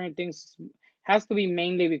doing certain things? Has to be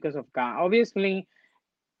mainly because of God. Obviously,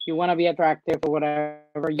 you want to be attractive or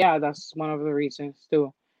whatever. Yeah, that's one of the reasons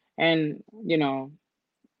too. And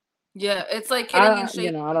Yeah, it's like getting in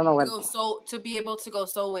shape I don't know to what go soul to be able to go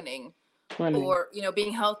soul winning, winning. or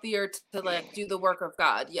being healthier to like do the work of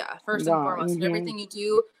God. Yeah, first and God. foremost, and everything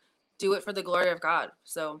you do it for the glory of God.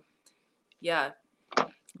 So yeah,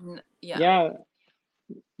 yeah, Yeah,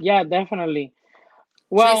 yeah, definitely. chase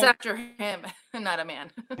Well, after him, not a man.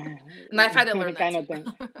 And I've had to learn that kind too. of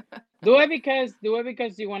thing. Do it because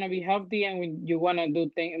you want to be healthy and you want to do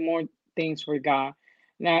more things for God.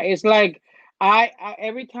 Now it's like I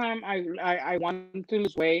every time I want to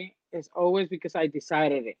lose weight, it's always because I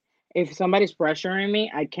decided it. If somebody's pressuring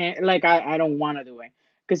me, I can't like I don't want to do it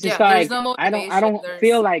because it's Yeah, there's like no I motivation. don't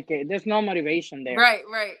feel There's like it. There's no motivation there. right,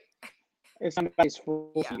 right. If somebody's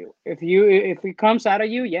forcing Yeah, you, if it comes out of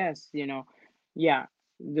you, yes, yeah,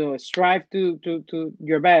 do strive to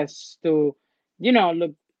your best to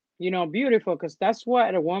look beautiful because that's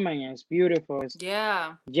what a woman is. Beautiful is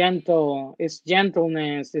yeah, gentle, it's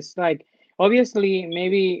gentleness. It's like obviously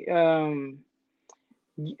maybe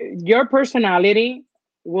your personality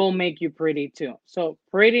will make you pretty too. So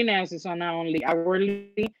prettiness is not only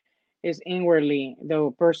outwardly, is inwardly the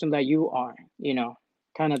person that you are,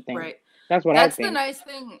 kind of thing. right. That's what I That's the think. nice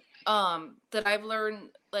thing that I've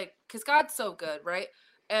learned, like, because God's so good, right?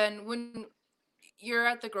 And when you're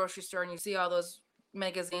at the grocery store and you see all those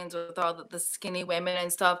magazines with all the skinny women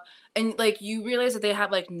and stuff, and like you realize that they have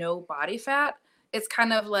like no body fat, it's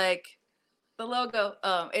kind of like the logo.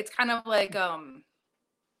 It's kind of like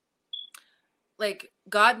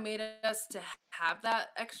God made us to have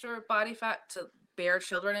that extra body fat to bear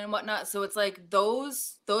children and whatnot. So it's like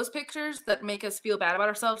those pictures that make us feel bad about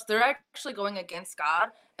ourselves, they're actually going against God,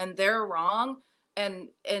 and they're wrong. And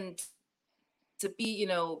to be,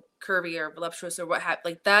 curvy or voluptuous or what have,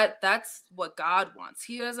 like that's what God wants.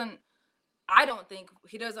 He doesn't, I don't think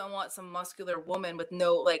he doesn't want some muscular woman with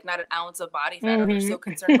no, like, not an ounce of body fat, or they're Hmm. so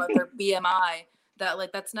concerned about their BMI that,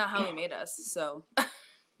 like, that's not how he made us. So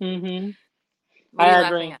Hmm. what are you I laughing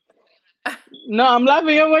agree. at? No, I'm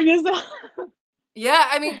laughing at what you said. Yeah,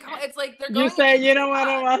 I mean, come on, it's like they're You going say you against don't want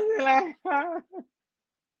God.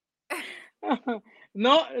 to like.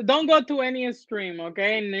 No, don't go to any extreme,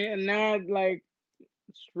 okay? Not like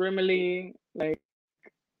extremely like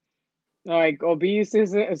obese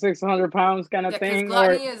is 600 pounds kind Yeah, of because thing, or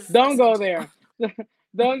gluttony is a don't sin go too. there.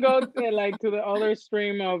 Don't go like to the other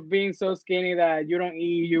extreme of being so skinny that you don't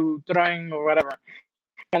eat, you trying or whatever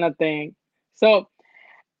kind of thing. So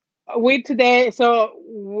we today,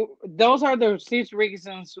 so those are the 6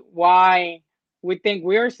 reasons why we think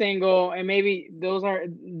we're single, and maybe those are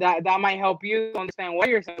that might help you to understand why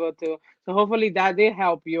you're single too. So hopefully that did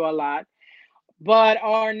help you a lot. But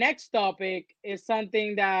our next topic is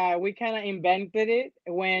something that we kind of invented it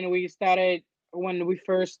when we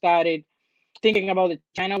first started thinking about the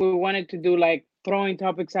channel. We wanted to do like throwing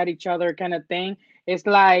topics at each other kind of thing. It's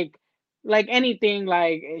like anything,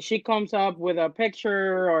 like she comes up with a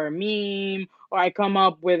picture or a meme, or I come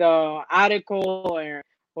up with a article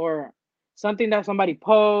or something that somebody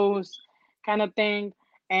posts kind of thing.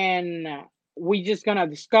 And we just gonna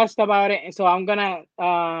discuss about it. And so I'm gonna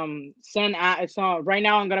send so right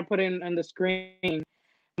now I'm gonna put in on the screen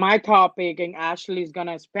my topic, and Ashley's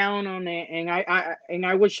gonna expound on it, and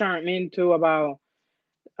I will chime into about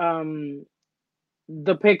um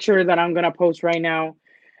the picture that I'm gonna post right now.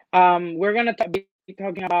 We're gonna be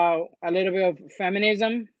talking about a little bit of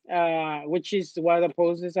feminism, which is what the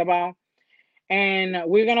post is about, and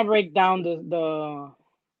we're gonna break down the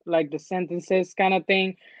like the sentences kind of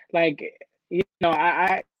thing. Like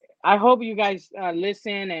I hope you guys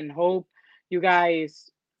listen, and hope you guys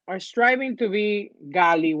are striving to be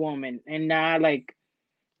godly woman and not like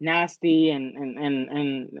nasty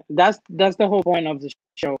and that's the whole point of the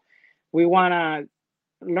show. We wanna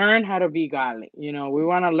learn how to be godly. We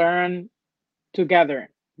wanna learn together.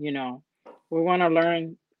 You know, we wanna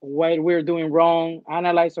learn what we're doing wrong,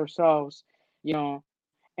 analyze ourselves,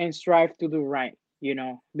 and strive to do right.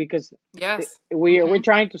 because Yes. we're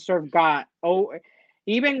trying to serve God. Oh,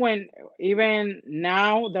 even when even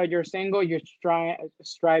now that you're single, you're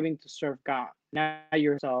striving to serve God, not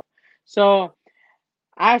yourself. So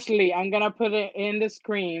Ashley, I'm gonna put it in the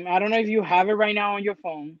screen. I don't know if you have it right now on your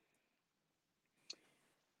phone.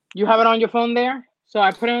 You have it on your phone there? So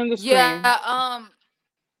I put it on the Yeah. screen.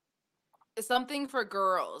 Something for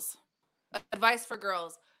girls. Advice for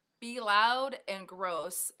girls. Be loud and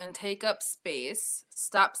gross and take up space.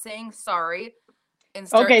 Stop saying sorry and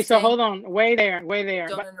start Okay, so saying hold on. Wait there, wait there.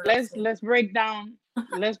 don't But interrupt let's me. let's break down.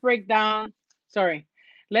 Let's break down. Sorry.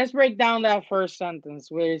 Let's break down that first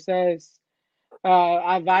sentence where it says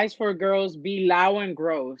advice for girls be loud and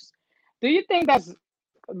gross. Do you think that's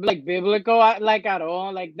like biblical like at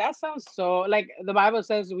all? Like that sounds so like the Bible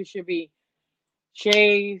says we should be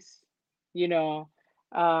chaste, you know,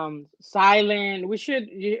 silent. We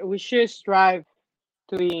should strive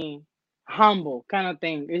to be humble kind of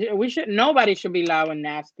thing. We should nobody should be loud and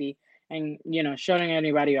nasty and shutting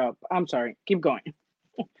anybody up. I'm sorry. Keep going.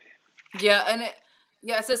 Yeah, and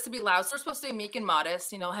it says to be loud. So we're supposed to be meek and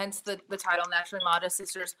modest, hence the title Naturally Modest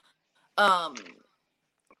Sisters. Um,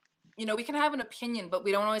 we can have an opinion, but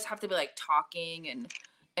we don't always have to be like talking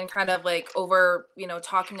and kind of like over,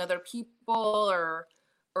 talking other people or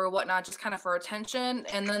whatnot, just kind of for attention.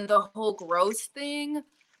 And then the whole gross thing,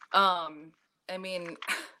 I mean,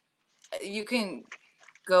 you can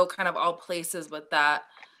go kind of all places with that.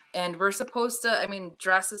 And we're supposed to,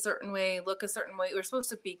 dress a certain way, look a certain way. We're supposed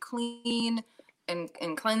to be clean and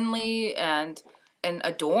cleanly and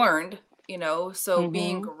adorned, so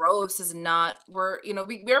being Mm-hmm. gross is not,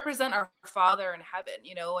 we represent our Father in heaven,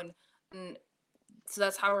 and so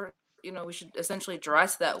that's how we should essentially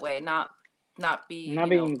dress that way, not be, Not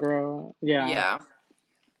being grown. Yeah. yeah.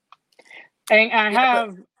 And I Yeah, but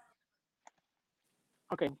have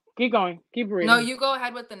okay. Keep going. Keep no, reading. you go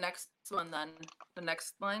ahead with the next one then. The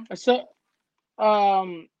next line. So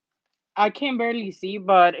um I can barely see,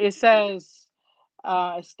 but it says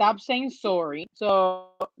stop saying sorry. So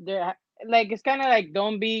there like it's kind of like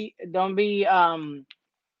don't be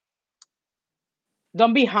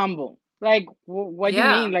humble. Like what do you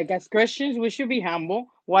mean? Yeah. Like as Christians we should be humble.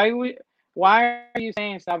 Why are you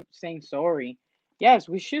saying stop saying sorry? Yes,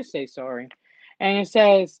 we should say sorry. And it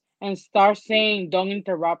says and start saying don't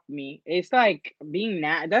interrupt me. It's like being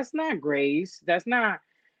that's not grace. That's not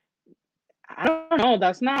I don't know.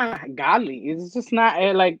 That's not godly. It's just not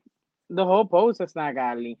like the whole post is not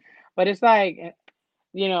godly. But it's like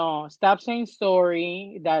stop saying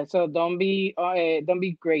sorry. That so don't be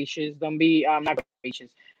gracious. Don't be not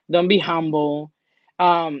gracious. Don't be humble.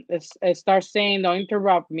 Start saying don't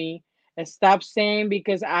interrupt me. And stop saying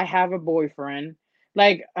because I have a boyfriend.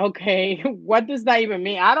 Like okay, what does that even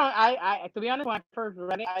mean? I don't. I to be honest, when I first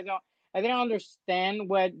read it, I didn't understand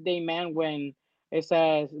what they meant when it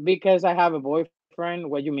says because I have a boyfriend.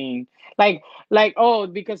 What you mean? Like oh,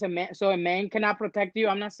 because a man cannot protect you.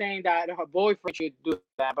 I'm not saying that her boyfriend should do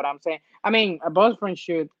that, but I'm saying a boyfriend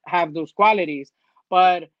should have those qualities.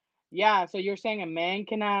 But yeah, so you're saying a man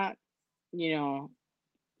cannot, you know,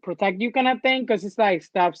 protect you kind of thing because it's like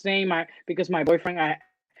stop saying my because my boyfriend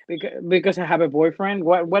because I have a boyfriend.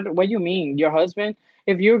 What you mean? Your husband?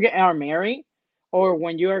 If are married or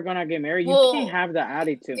when you are gonna get married, you can't Well, have the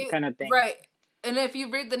attitude kind of thing. right. And if you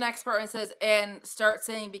read the next part and it says, and start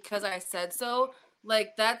saying because I said so, like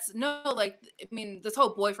that's no, like, this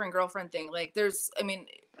whole boyfriend girlfriend thing, like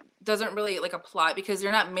doesn't really like apply because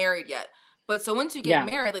you're not married yet. But so once you get Yeah.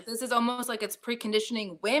 married, like this is almost like it's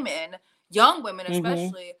preconditioning women, young women Mm-hmm.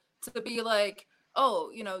 especially, to be like,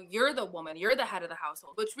 oh, you're the woman, you're the head of the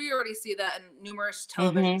household, which we already see that in numerous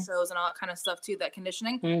television Mm-hmm. shows and all that kind of stuff too, that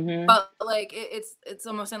conditioning. Mm-hmm. But like it's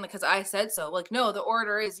almost saying like because I said so. Like no, the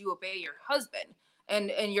order is you obey your husband,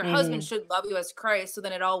 and your husband Mm-hmm. should love you as Christ. So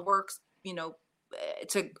then it all works,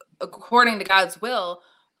 to according to God's will.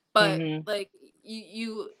 But Mm-hmm. like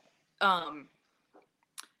um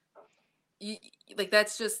you like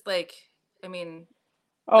that's just like I mean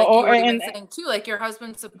like Oh, you were even and saying too, like your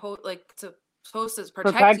husband's supposed to protect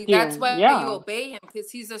protect you. That's you. why you Yeah. obey him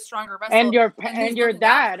because he's a stronger And vessel and he's your looking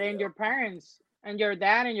out dad for and you. your parents and your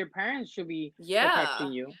dad and your parents should be Yeah,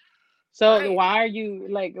 protecting you. So right. why are you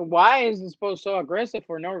like why is it supposed so aggressive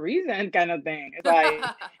for no reason kind of thing? It's like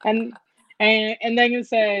and and then it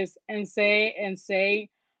says and say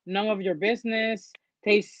none of your business.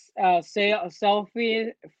 Take say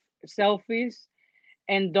selfies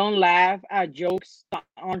and don't laugh at jokes that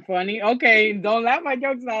aren't funny. Okay, don't laugh at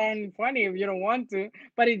jokes that aren't funny if you don't want to.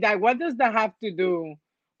 But what does that have to do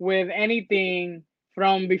with anything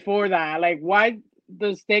from before that? Like, why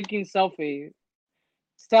does taking selfies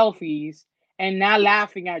and not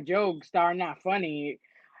laughing at jokes that are not funny.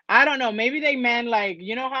 I don't know. Maybe they meant like,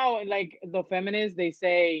 you know how like the feminists they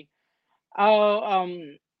say, oh,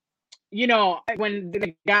 when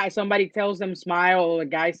the guy somebody tells them smile, the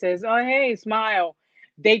guy says, "Oh, hey, smile."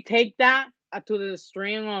 They take that to the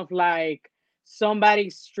string of like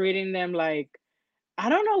somebody's treating them like I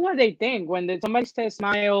don't know what they think when somebody says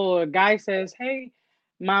smile or a guy says, "Hey,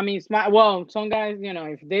 mommy, smile." Well, some guys,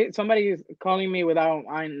 if somebody is calling me without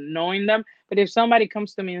I knowing them, but if somebody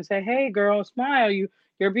comes to me and say, "Hey, girl, smile,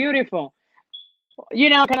 you're beautiful,"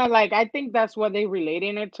 kind of like I think that's what they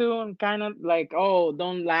relating it to, and kind of like, oh,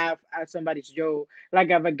 don't laugh at somebody's joke, like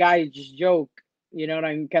if a guy just joke, what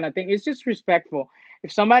I mean, kind of thing. It's just respectful.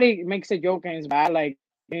 If somebody makes a joke and it's bad, like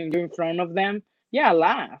you're in front of them, yeah,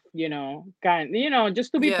 laugh.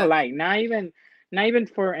 Just to be Yeah. polite, not even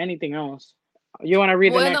for anything else. You want to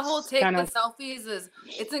read the Well, and the whole next take kind with of? selfies is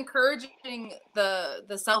it's encouraging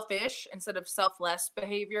the selfish instead of selfless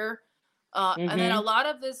behavior. And then a Mm-hmm. lot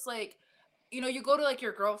of this, like, you go to like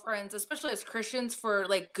your girlfriends, especially as Christians, for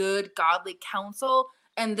like good godly counsel.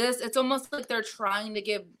 And it's almost like they're trying to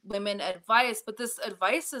give women advice, but this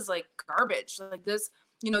advice is like garbage. Like this,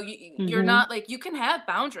 you're Mm-hmm. not like, you can have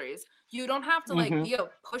boundaries. You don't have to like Mm-hmm. be a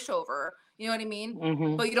pushover. You know what I mean?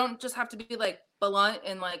 Mm-hmm. But you don't just have to be like blunt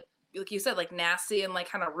and like you said, like nasty and like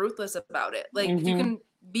kind of ruthless about it. Like you Mm-hmm. can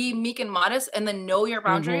be meek and modest and then know your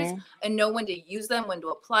boundaries Mm-hmm. and know when to use them, when to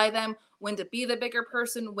apply them, when to be the bigger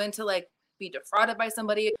person, when to like be defrauded by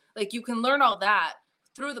somebody. Like you can learn all that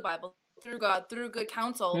through the Bible, through God, through good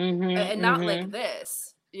counsel, Mm-hmm. and not like Mm-hmm.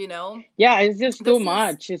 this. Yeah, it's just too This is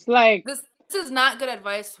much. It's like this is not good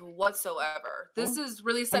advice whatsoever. This oh, is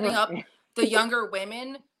really setting up right. the younger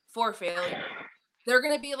women for failure. They're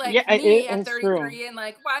gonna be Yeah, like me at it's true. 33 and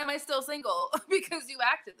like, why am I still single? Because you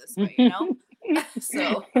acted this way.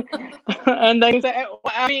 So And then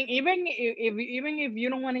I mean, even if you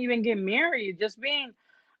don't want to even get married, just being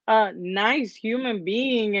a nice human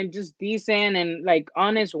being and just decent and like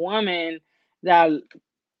honest woman that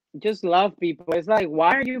just love people. It's like,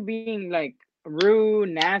 why are you being like rude,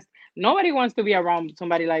 nasty? Nobody wants to be around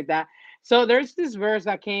somebody like that. So there's this verse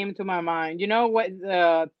that came to my mind. You know what?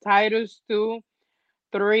 Titus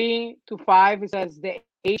 2:3-5. It says, "The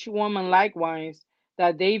aged woman likewise,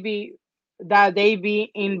 that they be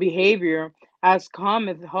in behavior as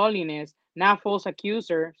cometh holiness, not false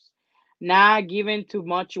accusers, not given to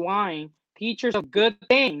much wine, teachers of good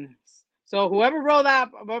things." So whoever wrote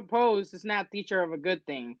that post is not teacher of a good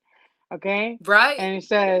thing. Okay? right. And it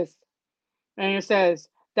says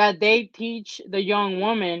that they teach the young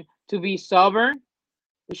woman to be sober.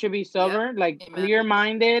 We should be Yep. sober, like Amen. clear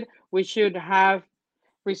minded. We should have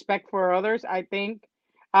respect for others, I think.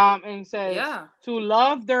 And it says Yeah. to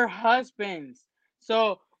love their husbands.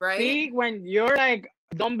 So Right. see, when you're like,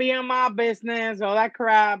 don't be in my business, all that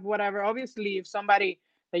crap, whatever. Obviously, if somebody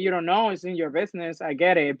that you don't know is in your business, I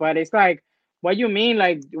get it. But it's like, what you mean?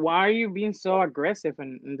 Like, why are you being so aggressive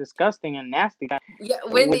and disgusting and nasty Yeah,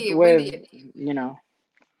 with Wendy, with Wendy, you know?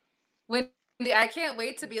 Wendy, I can't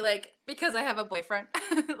wait to be like, because I have a boyfriend.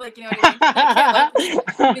 Like, you know what I mean? I can't wait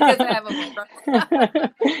to be because I have a boyfriend.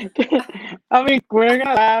 I mean, we're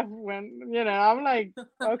gonna laugh when I'm like,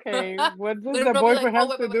 okay, what does But the it'll be like, boyfriend oh have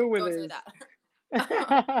wait, to wait, wait, do with don't say this? that.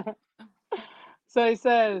 So it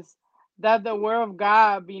says that the word of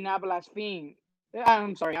God be not blasphemed.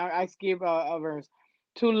 I'm sorry, I skip a verse.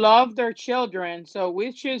 To love their children, so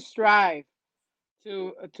we should strive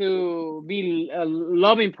to be a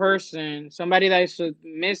loving person, somebody that is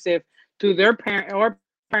submissive to their parent or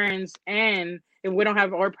parents, and if we don't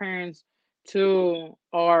have our parents, to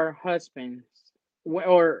our husbands,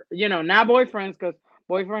 or not boyfriends, because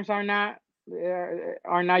boyfriends are not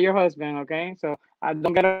your husband. Okay, so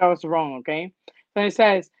don't get us wrong. Okay, so it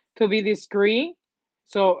says to be discreet.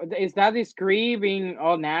 So is that discreet being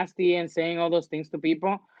all nasty and saying all those things to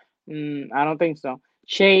people? I don't think so.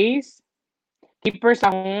 Chase keepers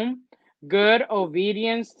at home, good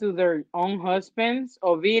obedience to their own husbands,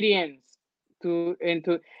 obedience to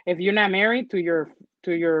if you're not married, to your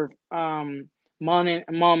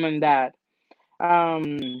mom and dad.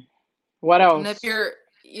 Um, what And if else? you're,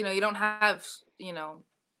 you don't have,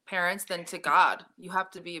 parents, then to God. You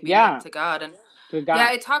have to be obedient Yeah, to God. And to yeah,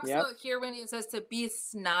 God. it talks Yep. about here when it says to be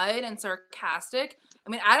snide and sarcastic. I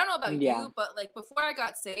mean, I don't know about Yeah. you, but like before I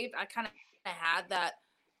got saved, I kind of had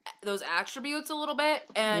those attributes a little bit,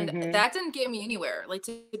 and Mhm. that didn't get me anywhere. Like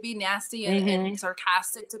to be nasty and Mhm.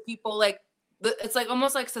 sarcastic to people, like it's like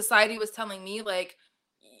almost like society was telling me like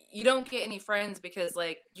you don't get any friends because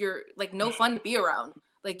like you're like no fun to be around.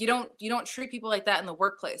 Like you don't treat people like that in the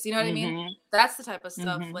workplace. You know what I mean? Mhm. That's the type of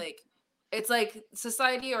stuff Mhm. like it's like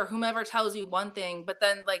society or whomever tells you one thing, but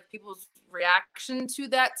then like people's reaction to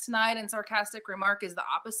that snide and sarcastic remark is the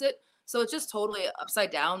opposite. So it's just totally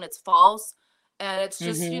upside down. It's false. And it's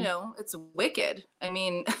just, Mm-hmm. it's wicked. I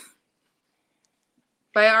mean,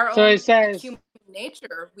 by our So own it says, human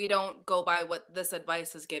nature, we don't go by what this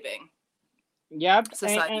advice is giving. yep,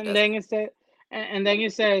 Society and doesn't. then it said, and then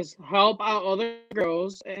it says help out other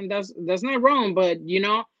girls, and that's not wrong, but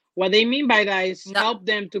what they mean by that is No, help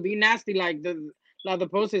them to be nasty, like the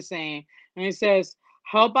post is saying, and it says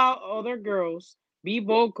help out other girls, be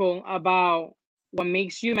vocal about what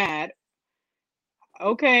makes you mad.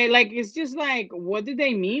 Okay, like it's just like, what did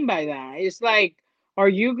they mean by that? It's like, are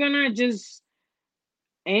you gonna just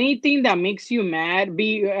anything that makes you mad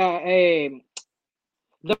be the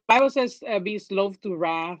Bible says be slow to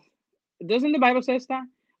wrath. Doesn't the Bible says that?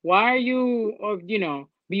 Why are you, or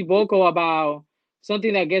be vocal about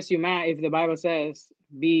something that gets you mad if the Bible says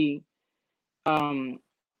be um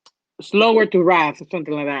slower to wrath or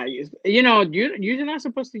something like that? You're not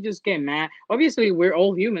supposed to just get mad. Obviously, we're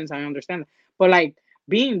all humans. I understand, but like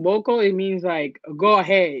being vocal, it means like go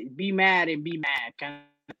ahead, be mad and be mad kind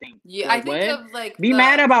of thing. Like yeah, I what? think of like Be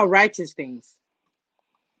mad about righteous things,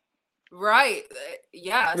 right.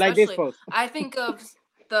 Yeah, like this especially post. I think of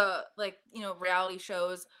the like, reality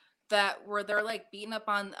shows that where they're like beating up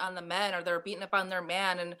on the men or they're beating up on their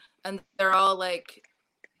man and they're all like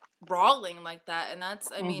brawling like that. And that's,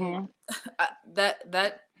 I mean, Mm-hmm.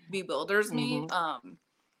 that bewilders me. Mm-hmm.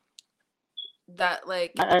 That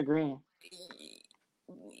like I agree.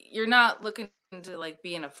 you're not looking to like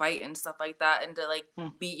be in a fight and stuff like that and to like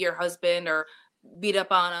beat your husband or beat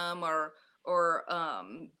up on him or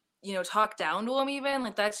talk down to him even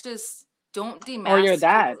like that's just don't Or your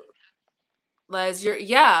dad. demasculinize your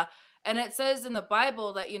yeah. And it says in the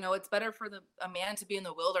Bible that it's better for a man to be in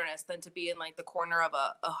the wilderness than to be in like the corner of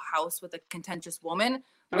a house with a contentious woman.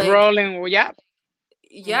 Like Rolling, yeah.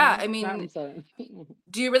 yeah, I No, mean, I'm sorry.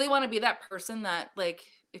 do you really want to be that person that like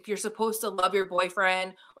if you're supposed to love your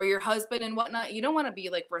boyfriend or your husband and whatnot, you don't want to be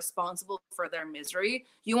like responsible for their misery.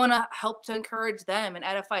 You want to help to encourage them and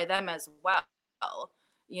edify them as well,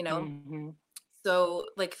 you know? Mm-hmm. So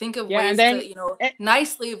like think of Yeah, and ways then to,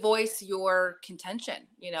 nicely voice your contention,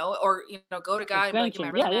 or, go to God and be like, am I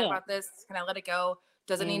extension. really Yeah, mad yeah. about this? Can I let it go?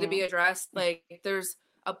 Does it need to be Mm-hmm. addressed? Like there's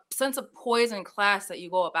a sense of poise and class that you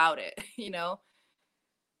go about it,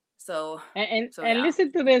 So, And, and so and yeah.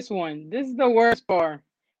 listen to this one. This is the worst part.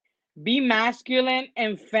 Be masculine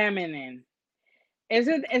and feminine.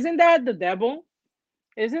 Isn't that the devil?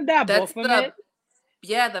 Isn't that That's Baphomet?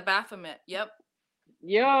 the Baphomet. Yep.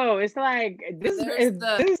 Yo, it's like There's this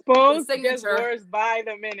the post gets signature. worse by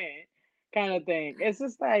the minute, kind of thing. It's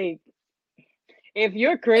just like if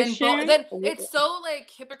you're And Christian, then it's so like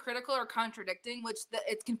hypocritical or contradicting, which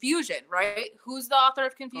it's confusion, right? Who's the author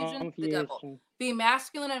of confusion? The devil. confusion. Be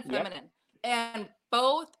masculine and Yep. feminine, and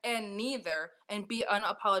both and neither, and be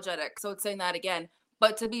unapologetic. So it's saying that again,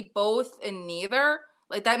 but to be both and neither,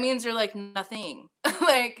 like that means you're like nothing,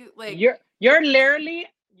 like You're literally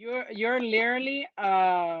you're literally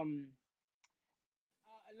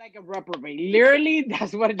like a reprobate. Literally,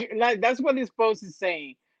 that's what this post is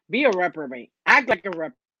saying. Be a reprobate. Act like a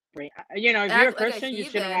reprobate. If you're a act like a Christian, you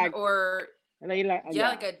shouldn't heathen act or like yeah, yeah.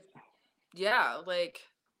 like a yeah, like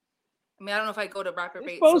I mean I don't know if I go to This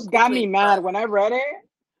reprobate so post got me quickly, mad but when I read it.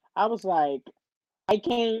 I was like, I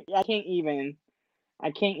can't even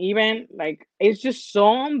like. It's just so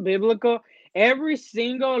unbiblical. Every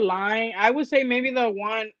single line. I would say maybe the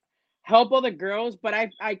one help other girls, but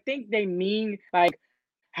I think they mean like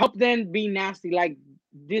help them be nasty, like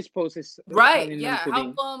this post is right, telling them yeah, to help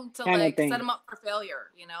be, them to kind of like set thing. them up for failure.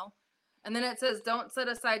 And then it says don't set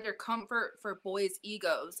aside your comfort for boys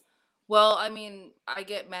egos. Well, I mean I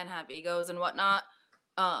get men have egos and whatnot,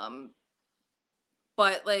 um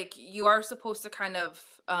but like you are supposed to kind of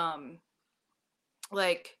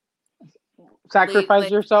like Sacrifice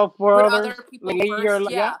like yourself for put other others, like people lay first, your yeah.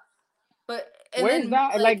 yeah. But and Where's then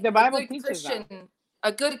that? Like like the Bible teaches that.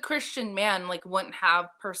 a good Christian man like wouldn't have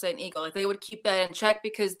per se an ego. Like they would keep that in check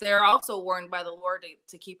because they're also warned by the Lord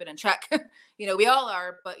to keep it in check. We all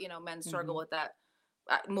are, but men struggle Hmm. with that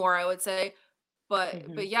more, I would say. But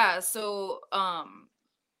Hmm. yeah, so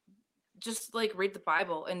just like read the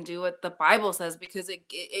Bible and do what the Bible says because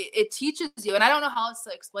it teaches you, and I don't know how else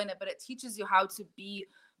to explain it, but it teaches you how to be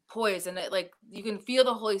poised, and it like you can feel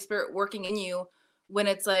the Holy Spirit working in you when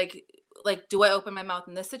it's like do I open my mouth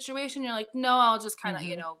in this situation? You're like, no, I'll just kind of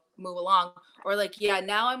Hmm. move along, or like yeah,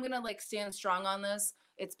 now I'm gonna like stand strong on this.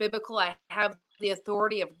 It's biblical. I have the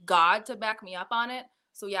authority of God to back me up on it.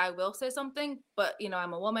 So yeah, I will say something, but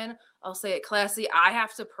I'm a woman. I'll say it classy. I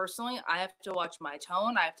have to watch my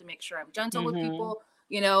tone. I have to make sure I'm gentle with Mm-hmm. people,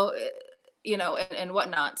 and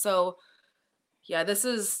whatnot. So yeah, this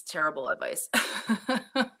is terrible advice.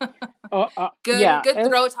 Good Yeah. good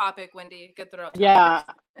throw topic, Wendy. Good throw topic. Yeah.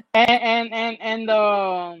 And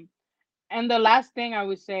the last thing I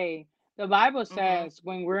would say, the Bible Mm-hmm. says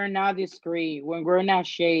when we're not discreet, when we're not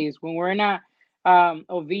chaste, when we're not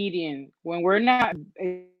obedient, when we're not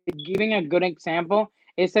giving a good example,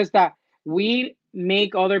 it says that we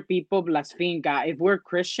make other people blaspheme God. If we're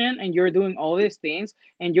Christian and you're doing all these things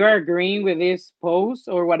and you're agreeing with this post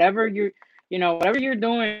or whatever whatever you're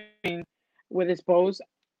doing with this post,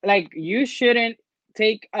 like you shouldn't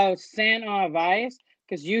take a sin or advice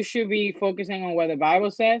because you should be focusing on what the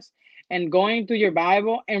Bible says and going to your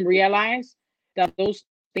Bible and realize that those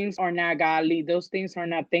things are not godly. Those things are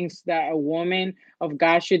not things that a woman of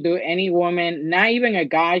God should do. Any woman, not even a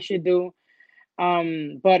guy, should do.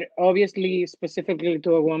 But obviously, specifically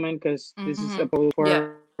to a woman, because this is Mm-hmm. a post Yeah.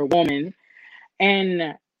 for a woman.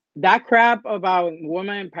 And that crap about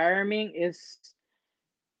woman empowerment is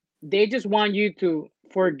they just want you to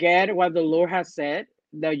forget what the Lord has said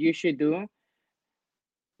that you should do,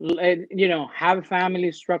 have a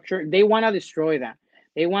family structure. They want to destroy that.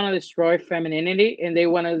 They want to destroy femininity and they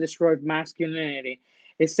want to destroy masculinity.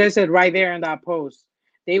 It says it right there in that post.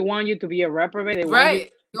 They want you to be a reprobate. They want you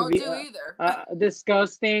Right. to Don't be do either.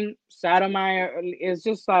 disgusting, sodomite. It's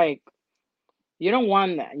just like you don't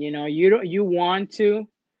want that. You want to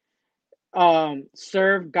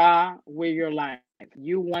serve God with your life.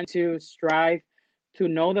 You want to strive to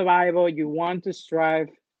know the Bible. You want to strive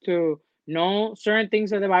to know certain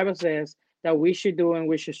things that the Bible says that we should do and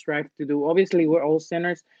we should strive to do. Obviously, we're all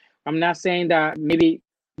sinners. I'm not saying that maybe,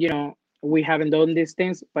 we haven't done these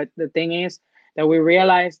things, but the thing is that we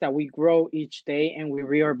realize that we grow each day and we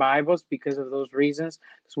read our Bibles because of those reasons.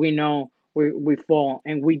 Because we know we fall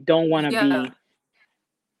and we don't want to Yeah. be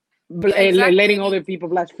Yeah, exactly. letting other people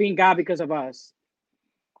blaspheme God because of us.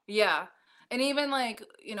 Yeah. And even like,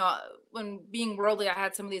 when being worldly, I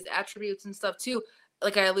had some of these attributes and stuff too,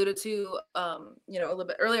 like I alluded to a little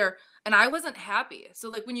bit earlier, and I wasn't happy. So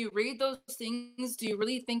like when you read those things, do you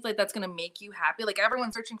really think like that's gonna make you happy? Like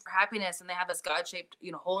everyone's searching for happiness and they have this God-shaped,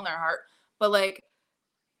 hole in their heart. But like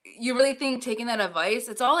you really think taking that advice,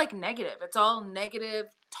 it's all like negative. It's all negative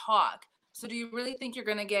talk. So do you really think you're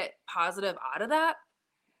gonna get positive out of that?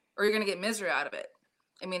 Or you're gonna get misery out of it?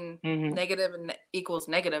 I mean, Mm-hmm. negative and equals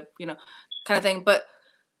negative, kind of thing. But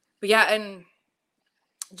yeah, and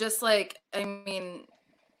just like I mean,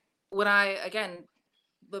 when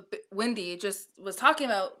Wendy just was talking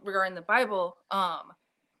about regarding the Bible,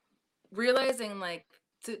 realizing like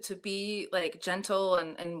to be like gentle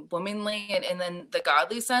and womanly and then the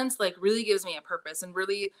godly sense like really gives me a purpose and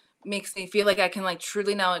really makes me feel like I can like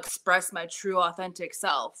truly now express my true authentic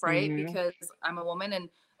self, right? Mm-hmm. Because I'm a woman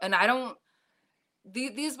and I don't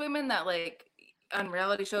these women that like on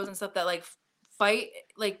reality shows and stuff that like fight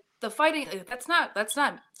like the fighting like, that's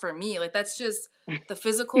not for me. Like that's just the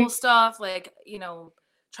physical stuff, like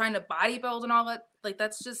trying to bodybuild and all that. Like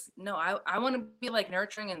that's just no. I want to be like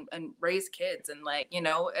nurturing and raise kids and like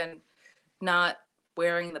and not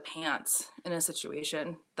wearing the pants in a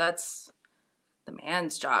situation. That's the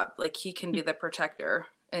man's job. Like he can be the protector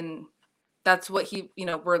and that's what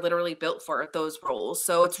we're literally built for, those roles.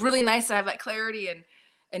 So it's really nice to have that clarity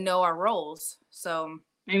and know our roles. So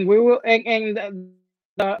And we will, and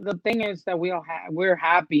the thing is that we're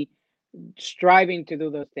happy striving to do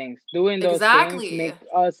those things. Doing those things exactly, make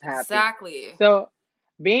us happy. exactly. So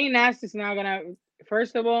being nasty is not gonna.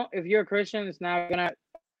 First of all, if you're a Christian, it's not gonna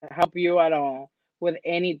help you at all with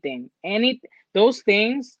anything. Those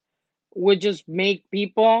things would just make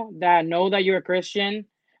people that know that you're a Christian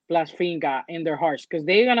blaspheme God in their hearts because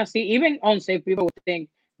they're gonna see even unsafe people would think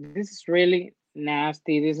this is really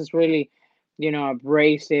nasty. This is really,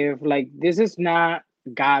 abrasive. Like this is not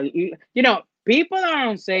godly. People that are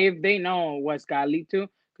unsaved, they know what's godly too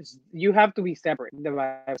because you have to be separate. The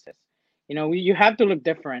Bible says, you have to look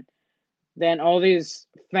different than all these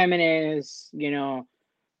feminists,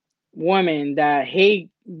 women that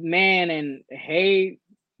hate man and hate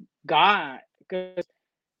God because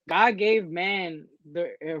God gave man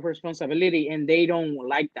the responsibility, and they don't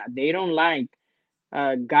like that. They don't like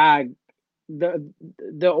God,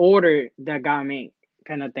 the order that God made,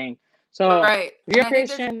 kind of thing. So Right. if And you're I think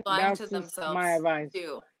they're just Christian, lying that's to just my themselves advice.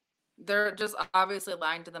 too. They're just obviously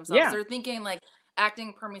lying to themselves. Yeah. They're thinking like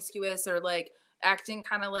acting promiscuous or like acting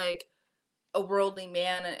kind of like a worldly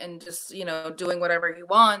man and just doing whatever he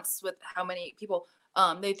wants with how many people.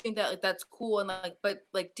 They think that like that's cool and like, but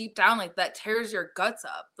like deep down, like that tears your guts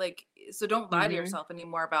up. Like, so don't lie to Mm-hmm. yourself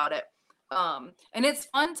anymore about it. And it's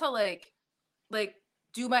fun to like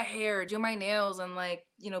do my hair, do my nails, and like,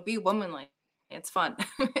 you know, be womanly. It's fun.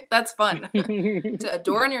 That's fun to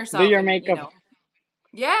adorn Do yourself, your and you makeup. know,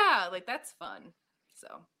 yeah, like that's fun. So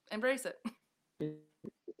embrace it.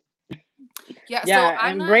 Yeah. So Yeah,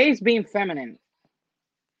 I'm not. embrace being feminine.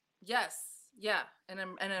 Yes. Yeah. And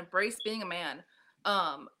embrace being a man.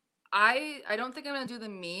 Um, I don't think I'm gonna do the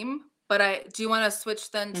meme, but I do. You want to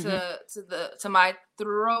switch then Mm-hmm. to my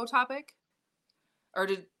throw topic, or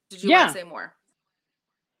did you want to Yeah. say more?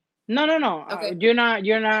 No, no, no. Okay. You're not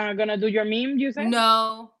gonna do your meme, you said?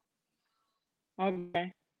 No.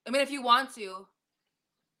 Okay. I mean, if you want to,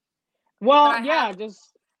 but Well, I yeah, have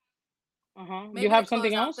just you maybe to have close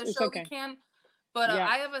something out else? the It's show we okay. can. But Yeah.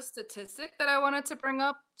 I have a statistic that I wanted to bring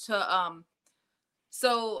up to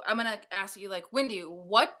So I'm gonna ask you, like, Wendy,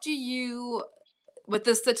 what do you with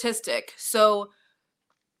this statistic? So,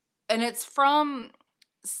 and it's from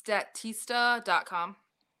Statista.com,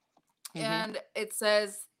 Mm-hmm. and it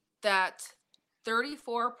says that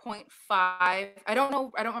 34.5, I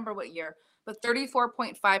don't remember what year, but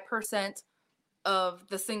 34.5% of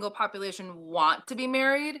the single population want to be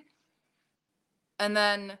married, and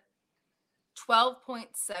then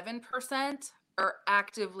 12.7% are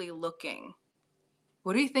actively looking.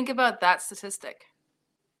 What do you think about that statistic?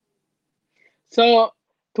 So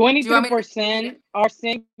Do you want me to repeat 23% it? are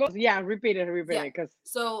singles. Yeah, repeat Yeah. it, because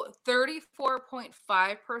So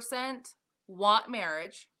 34.5% want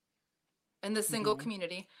marriage in the single mm-hmm.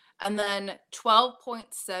 community, and then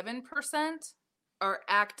 12.7% are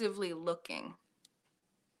actively looking.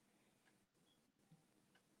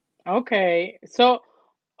 Okay. So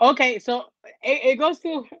it goes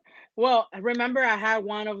to, well, remember I had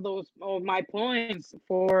one of those of my points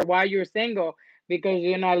for why you're single, because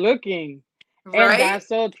you're not looking. And Right? that's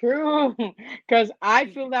so true. Because I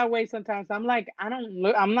feel that way sometimes. I'm like,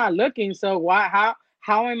 I'm not looking, so why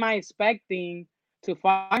how am I expecting to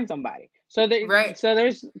find somebody? Right. So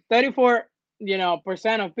there's 34,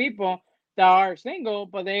 percent of people that are single,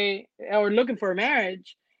 but they are looking for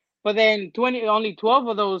marriage. But then only 12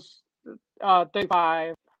 of those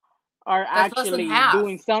 35 are That's less than actually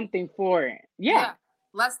doing half. something for it. Yeah, Yeah.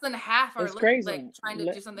 Less than half are it's crazy. like trying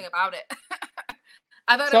to do something about it.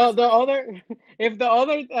 I thought it So was the funny. other, if the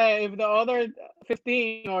other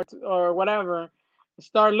 15 or whatever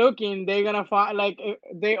start looking, they're gonna find, like,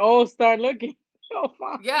 they all start looking.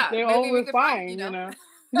 Yeah, They all maybe we will could find, find.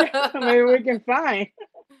 Yeah, maybe we can find.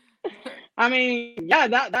 I mean, yeah,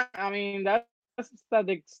 that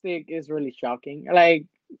statistic is really shocking. Like,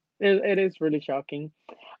 it is really shocking.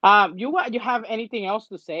 You have anything else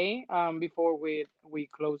to say before we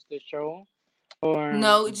close the show, or?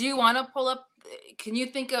 No, do you want to pull up? Can you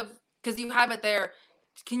think of, because you have it there?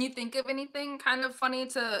 Can you think of anything kind of funny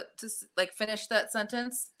to like finish that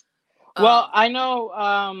sentence? Well, Um, I know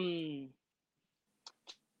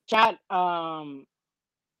chat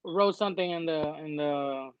wrote something in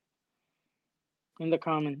the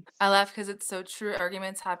comments. I laugh because it's so true.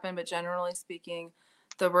 Arguments happen, but generally speaking,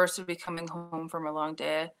 the worst would be coming home from a long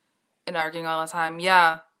day and arguing all the time.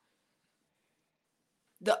 Yeah,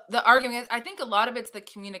 the argument. I think a lot of it's the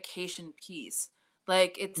communication piece.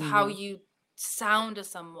 Like it's how Hmm. you sound to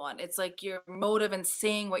someone. It's like your motive in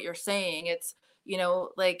saying what you're saying. It's,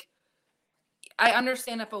 like I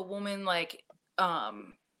understand if a woman like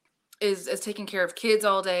um is taking care of kids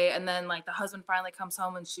all day, and then like the husband finally comes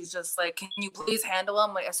home and she's just like, can you please handle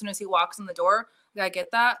him like as soon as he walks in the door? Like, I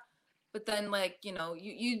get that. But then, like,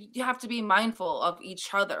 you have to be mindful of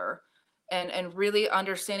each other, and really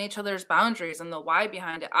understand each other's boundaries and the why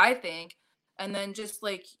behind it, I think. And then just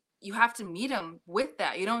like you have to meet them with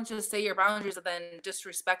that. You don't just say your boundaries and then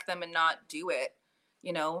disrespect them and not do it,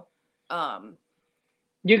 you know? Um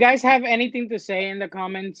Do you guys have anything to say in the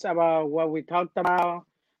comments about what we talked about,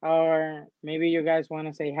 or maybe you guys want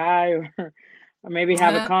to say hi, or maybe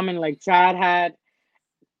have a comment like Chad had?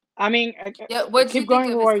 I mean, yeah, what did you keep think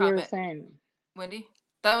going of with his what you're comment, saying. Wendy?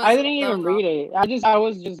 I didn't That even was read awesome. it. I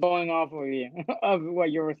was just going off of you of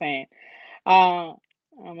what you were saying. Uh,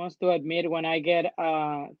 I must to admit, when I get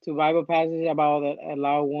to Bible passages about a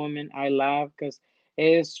loud woman, I laugh, because it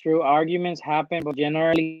is true. Arguments happen, but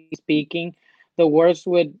generally speaking, the worst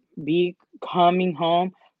would be coming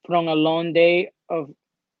home from a long day of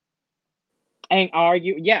and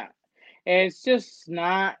argue. Yeah, it's just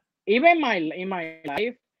not, even in my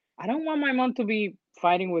life. I don't want my mom to be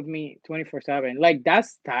fighting with me 24/7. Like,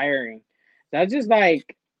 that's tiring. That's just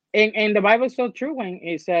like, and the Bible's so true when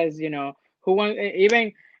it says, who wants,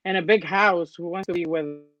 even in a big house, who wants to be with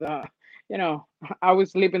you know, I would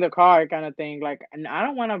sleep in the car kind of thing. Like, and I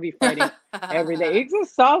don't want to be fighting every day. It's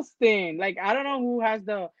exhausting. Like, I don't know who has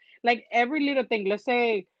the, like, every little thing. Let's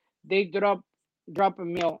say they drop a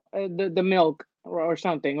milk, the milk or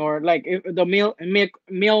something, or like if the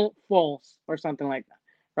milk falls or something like that,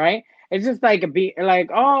 right? It's just like a be like,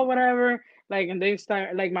 oh, whatever. Like, and they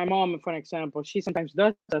start, like, my mom, for an example, she sometimes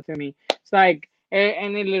does that to me. It's like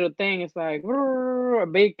any little thing. It's like a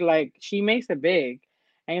big, like, she makes it big,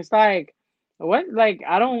 and it's like, what? Like,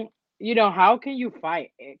 I don't. How can you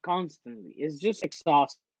fight it constantly? It's just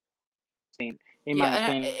exhausting, in my Yeah,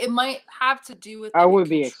 opinion. and it might have to do with I like a would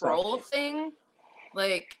be control exhausted. thing.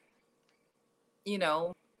 Like, you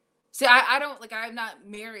know, see, I don't like, I'm not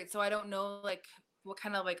married, so I don't know like what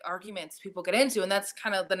kind of like arguments people get into. And that's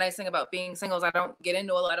kind of the nice thing about being single is I don't get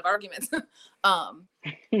into a lot of arguments. um,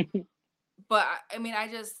 but I mean,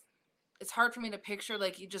 it's hard for me to picture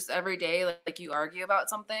like you just every day, like you argue about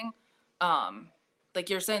something. Um, like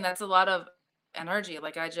you're saying, that's a lot of energy.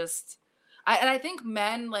 Like and I think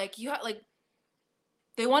men like like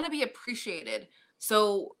they want to be appreciated.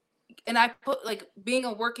 So, and I put like being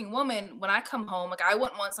a working woman, when I come home, like I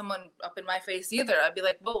wouldn't want someone up in my face either. I'd be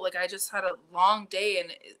like, whoa, like I just had a long day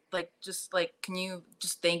and like, just like, can you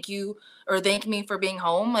just thank you or thank me for being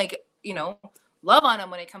home? Like, love on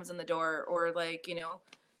him when he comes in the door, or like,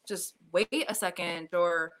 just wait a second,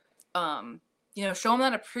 or, show him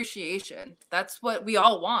that appreciation. That's what we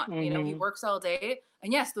all want. He Hmm. works all day.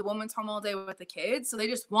 And yes, the woman's home all day with the kids, so they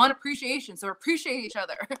just want appreciation. So appreciate each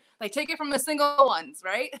other. Like take it from the single ones,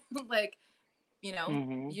 right? Like,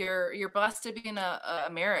 Hmm. you're blessed to be in a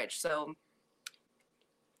marriage. So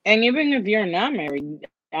And even if you're not married,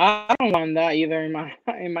 I don't want that either in my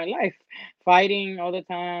in my life. Fighting all the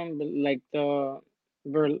time, but like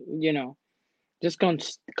you know, just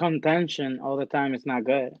contention all the time is not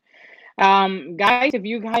good. Guys, if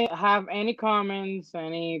you guys have any comments,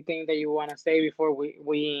 anything that you want to say before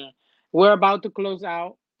we're about to close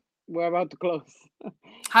out. We're about to close.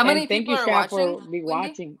 how And many thank people you, are Sha, watching, for be Wendy?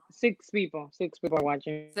 watching. Six people are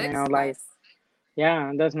watching right now Six? live. Nice.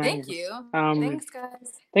 Yeah, that's Thank nice. you. Thanks,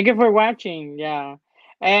 guys. Thank you for watching. Yeah,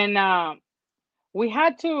 and we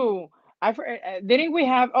had to. Didn't we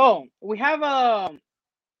have? Oh, we have a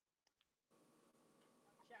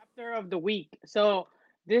chapter of the week. So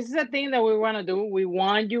this is a thing that we want to do. We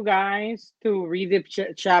want you guys to read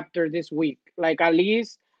the chapter this week, like at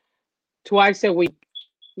least twice a week,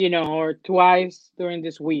 or twice during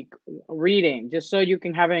this week, reading, just so you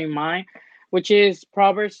can have it in mind, which is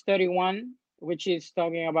Proverbs 31, which is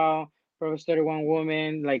talking about Proverbs 31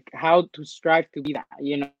 woman, like how to strive to be that.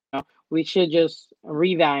 We should just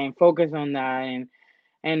read that and focus on that,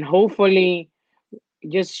 and hopefully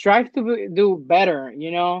just strive to do better.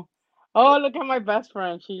 Oh, look at my best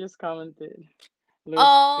friend. She just commented. Lucy.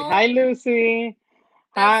 Hi, Oh, Lucy.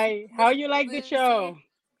 that's Hi. How Miss you like the Lucy. show?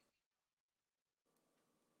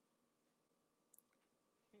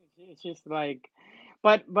 She's like,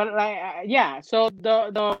 but like, yeah. So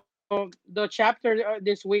the chapter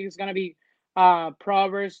this week is gonna be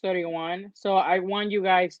Proverbs 31. So I want you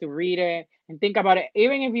guys to read it and think about it.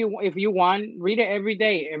 Even if you want, read it every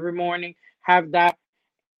day, every morning. Have that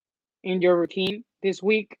in your routine this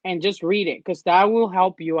week, and just read it, because that will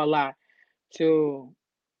help you a lot to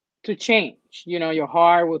change. Your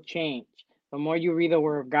heart will change the more you read the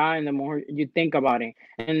word of God, and the more you think about it.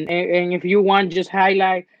 And if you want, just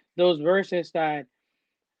highlight those verses that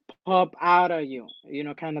pop out of you,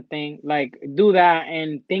 kind of thing. Like, do that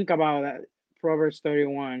and think about that. Proverbs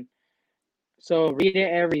 31. So read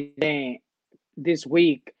it every day this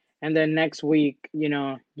week, and then next week, you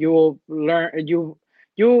will learn.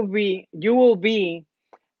 You will be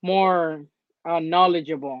more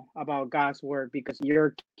knowledgeable about God's word, because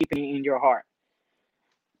you're keeping it in your heart.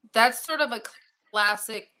 That's sort of a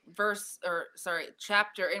classic verse, or sorry,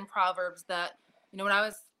 chapter in Proverbs that, when I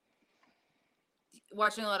was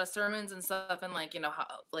watching a lot of sermons and stuff, and like, how,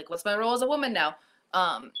 like, what's my role as a woman now?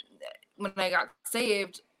 Um, when I got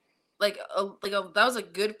saved, that was a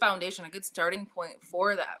good foundation, a good starting point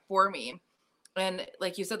for that for me. And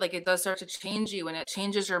like you said, like it does start to change you, and it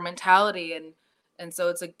changes your mentality, and so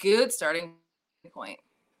it's a good starting point.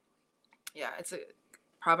 Yeah, it's a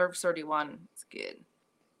Proverbs 31. It's good.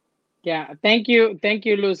 Yeah, thank you,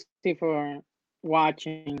 Lucy, for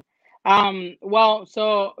watching. Well,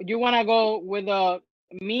 so you want to go with a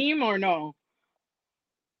meme or no?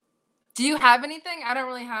 Do you have anything? I don't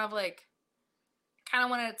really have like. Kind of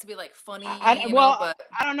wanted it to be like funny, Well, but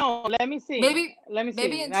I don't know. Let me see. maybe Let me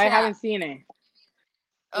maybe see. in I chat. haven't seen it.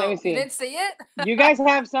 Let me Oh, you see. didn't see it? You guys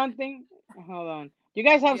have something? Hold on. You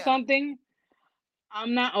guys have Yeah. something?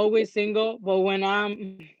 I'm not always single, but when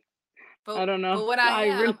I don't know. But when I I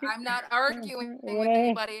am, really I'm not arguing when with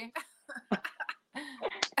anybody.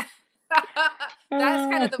 That's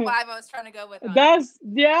kind of the vibe I was trying to go with on it. that's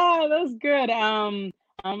yeah, that's good. I'm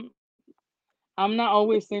I'm not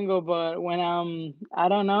always single, but when I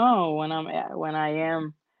don't know when I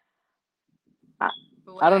am, I,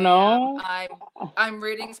 But when I I don't am, know. I'm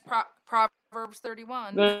reading Proverbs 31.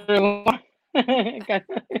 The-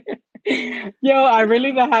 Yo, I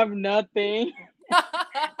really don't have nothing.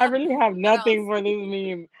 I really have What else? nothing for this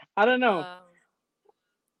meme. I don't know.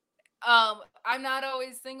 Um, I'm not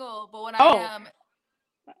always single, but when I Oh, am,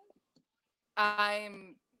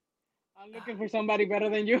 I'm. I'm looking for somebody better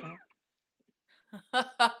than you.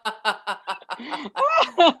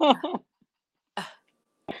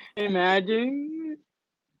 Imagine.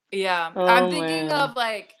 Yeah, I'm Oh thinking man. of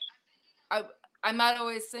like I I'm not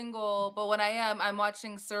always single, but when I am, I'm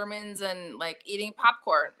watching sermons and like eating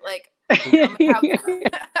popcorn. Like I'm have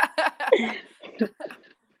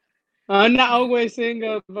I'm not always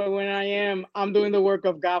single, but when I am, I'm doing the work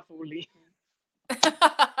of God fully.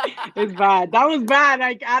 It's bad. That was bad.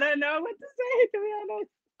 Like I don't know what to say to be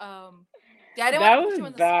honest. um yeah, I didn't want That to put was you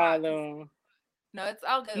on the bad spot because though. no, it's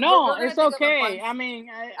all good. No, We're gonna it's think of a okay. bunch I mean,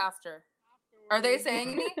 I after. Are they afterwards.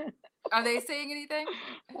 saying any? Are they saying anything?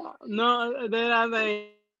 No, then I'm like,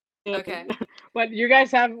 Okay. but you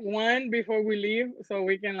guys have one before we leave, so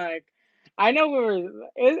we can like. I know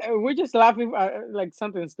we're just laughing like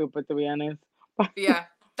something stupid to be honest. Yeah.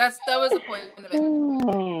 That was the point of it.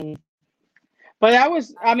 Oh. But that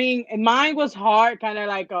was, I Um, mean, mine was hard, kind of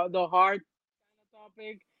like the hard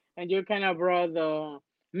topic, and you kind of brought the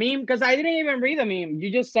meme because I didn't even read the meme.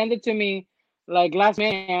 You just sent it to me like last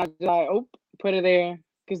minute, and I was just like, oh, put it there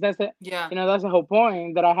because that's the, yeah. that's the whole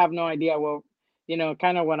point that I have no idea what,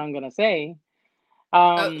 kind of what I'm gonna say.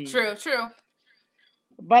 True, true.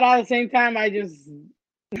 But at the same time, I just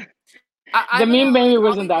the I'm meme gonna maybe like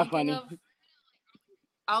wasn't that funny.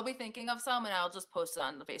 I'll be thinking of some and I'll just post it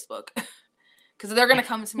on the Facebook because they're gonna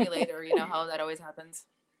come to me later. You know how that always happens.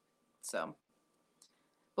 So,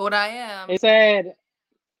 but what I am, It said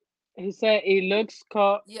He said it looks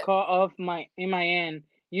yeah, cut off my in my end.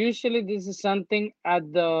 Usually this is something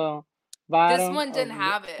at the this bottom one didn't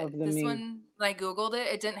have of it. the This meme. one, when I googled it,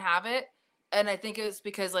 it didn't have it, and I think it was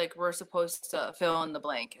because like we're supposed to fill in the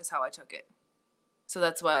blank is how I took it. So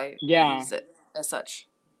that's why I Yeah, used it as such.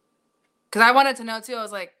 Because I wanted to know too. I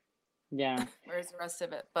was like, yeah. where's the rest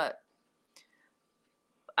of it? But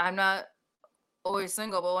I'm not always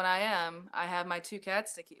single. But when I am, I have my two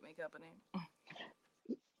cats to keep me company.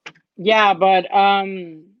 Yeah, but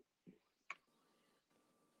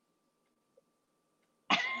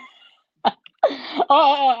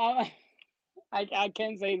oh, I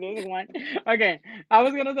can't say this one. Okay, I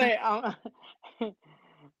was gonna say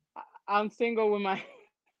I'm single with my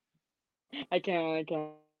I can't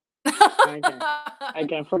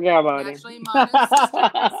forget about it. Naturally modest.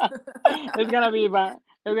 It's gonna be bad.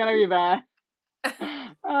 It's gonna be bad.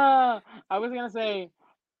 I was gonna say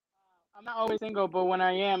I'm not always single, but when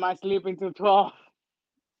I am, I sleep until 12.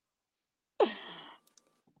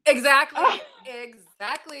 Exactly.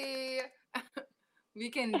 Exactly. We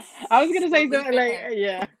can I was gonna say sleep something like, in.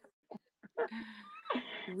 yeah.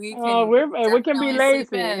 We can We can be definitely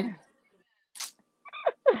sleep lazy. in.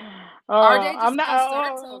 Our Oh, day I'm just not. don't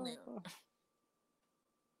start till noon.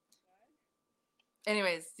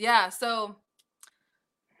 Anyways, yeah. So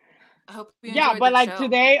I hope you Yeah, enjoyed but the like show.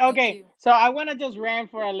 today, Thank okay. you. So I want to just rant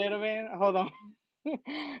for a little bit. Hold on.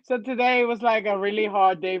 So today was like a really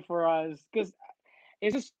hard day for us because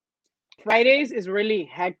it's just Fridays is really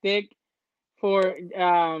hectic for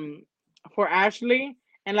um for Ashley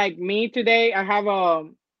and like me today. I have a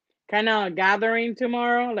kind of gathering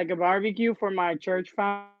tomorrow, like a barbecue for my church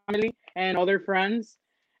family and other friends.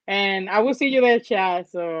 And I will see you there, Chad.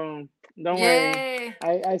 So don't worry. Yay.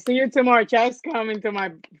 I see you tomorrow. Chad's coming to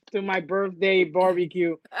my birthday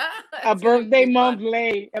barbecue, It's gonna be fun.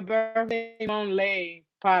 a birthday month late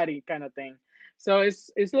party kind of thing. So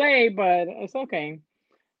it's late, but it's okay.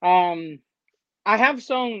 Um, I have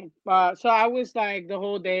some. So I was like the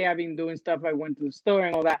whole day I've been doing stuff. I went to the store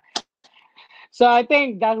and all that. So I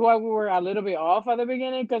think that's why we were a little bit off at the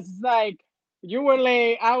beginning because it's like you were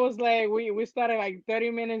late, I was late. We started like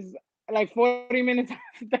 30 minutes, like 40 minutes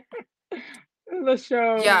after the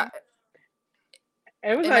show. Yeah.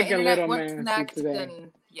 It was And my like a internet little wouldn't messy connect, today.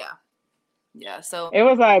 then yeah. Yeah. So It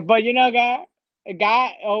was like, but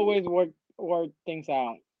God always work things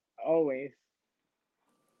out, always.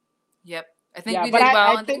 yep. I think Yeah, we but did I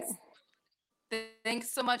well and think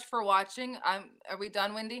thanks so much for watching. Are we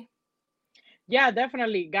done, Wendy? yeah,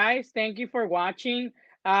 definitely, guys. Thank you for watching.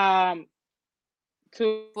 Um,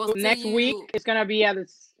 to We'll see next week. you. It's gonna be at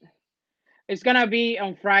this. It's gonna be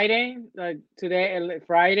on Friday, like today,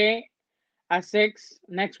 Friday at 6.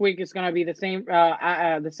 Next week is gonna be the same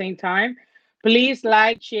time. Please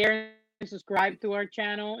like, share, and subscribe to our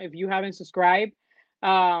channel if you haven't subscribed.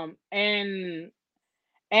 And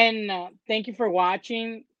thank you for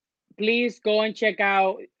watching. Please go and check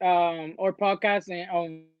out our podcast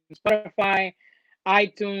on Spotify,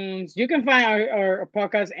 iTunes. You can find our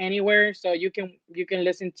podcast anywhere, so you can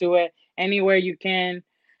listen to it anywhere you can.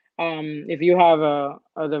 If you have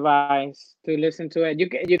a device to listen to it,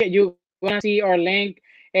 you gonna see our link.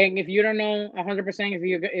 And if you don't know 100%,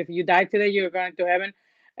 if you die today, you're going to heaven.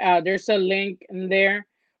 There's a link in there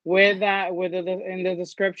with in the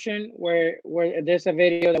description where there's a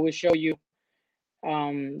video that will show you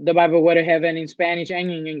the Bible Way to Heaven in Spanish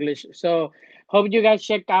and in English. So hope you guys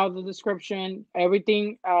check out the description.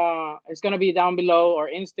 Everything is gonna be down below, or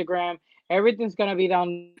Instagram. Everything's gonna be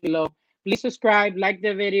down below. Please subscribe, like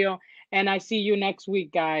the video, and I see you next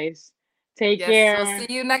week, guys. Take Yes, we'll care.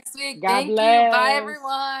 see you next week. God Thank you. Bye, bless.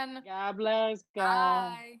 everyone. God bless.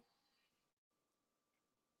 God. Bye.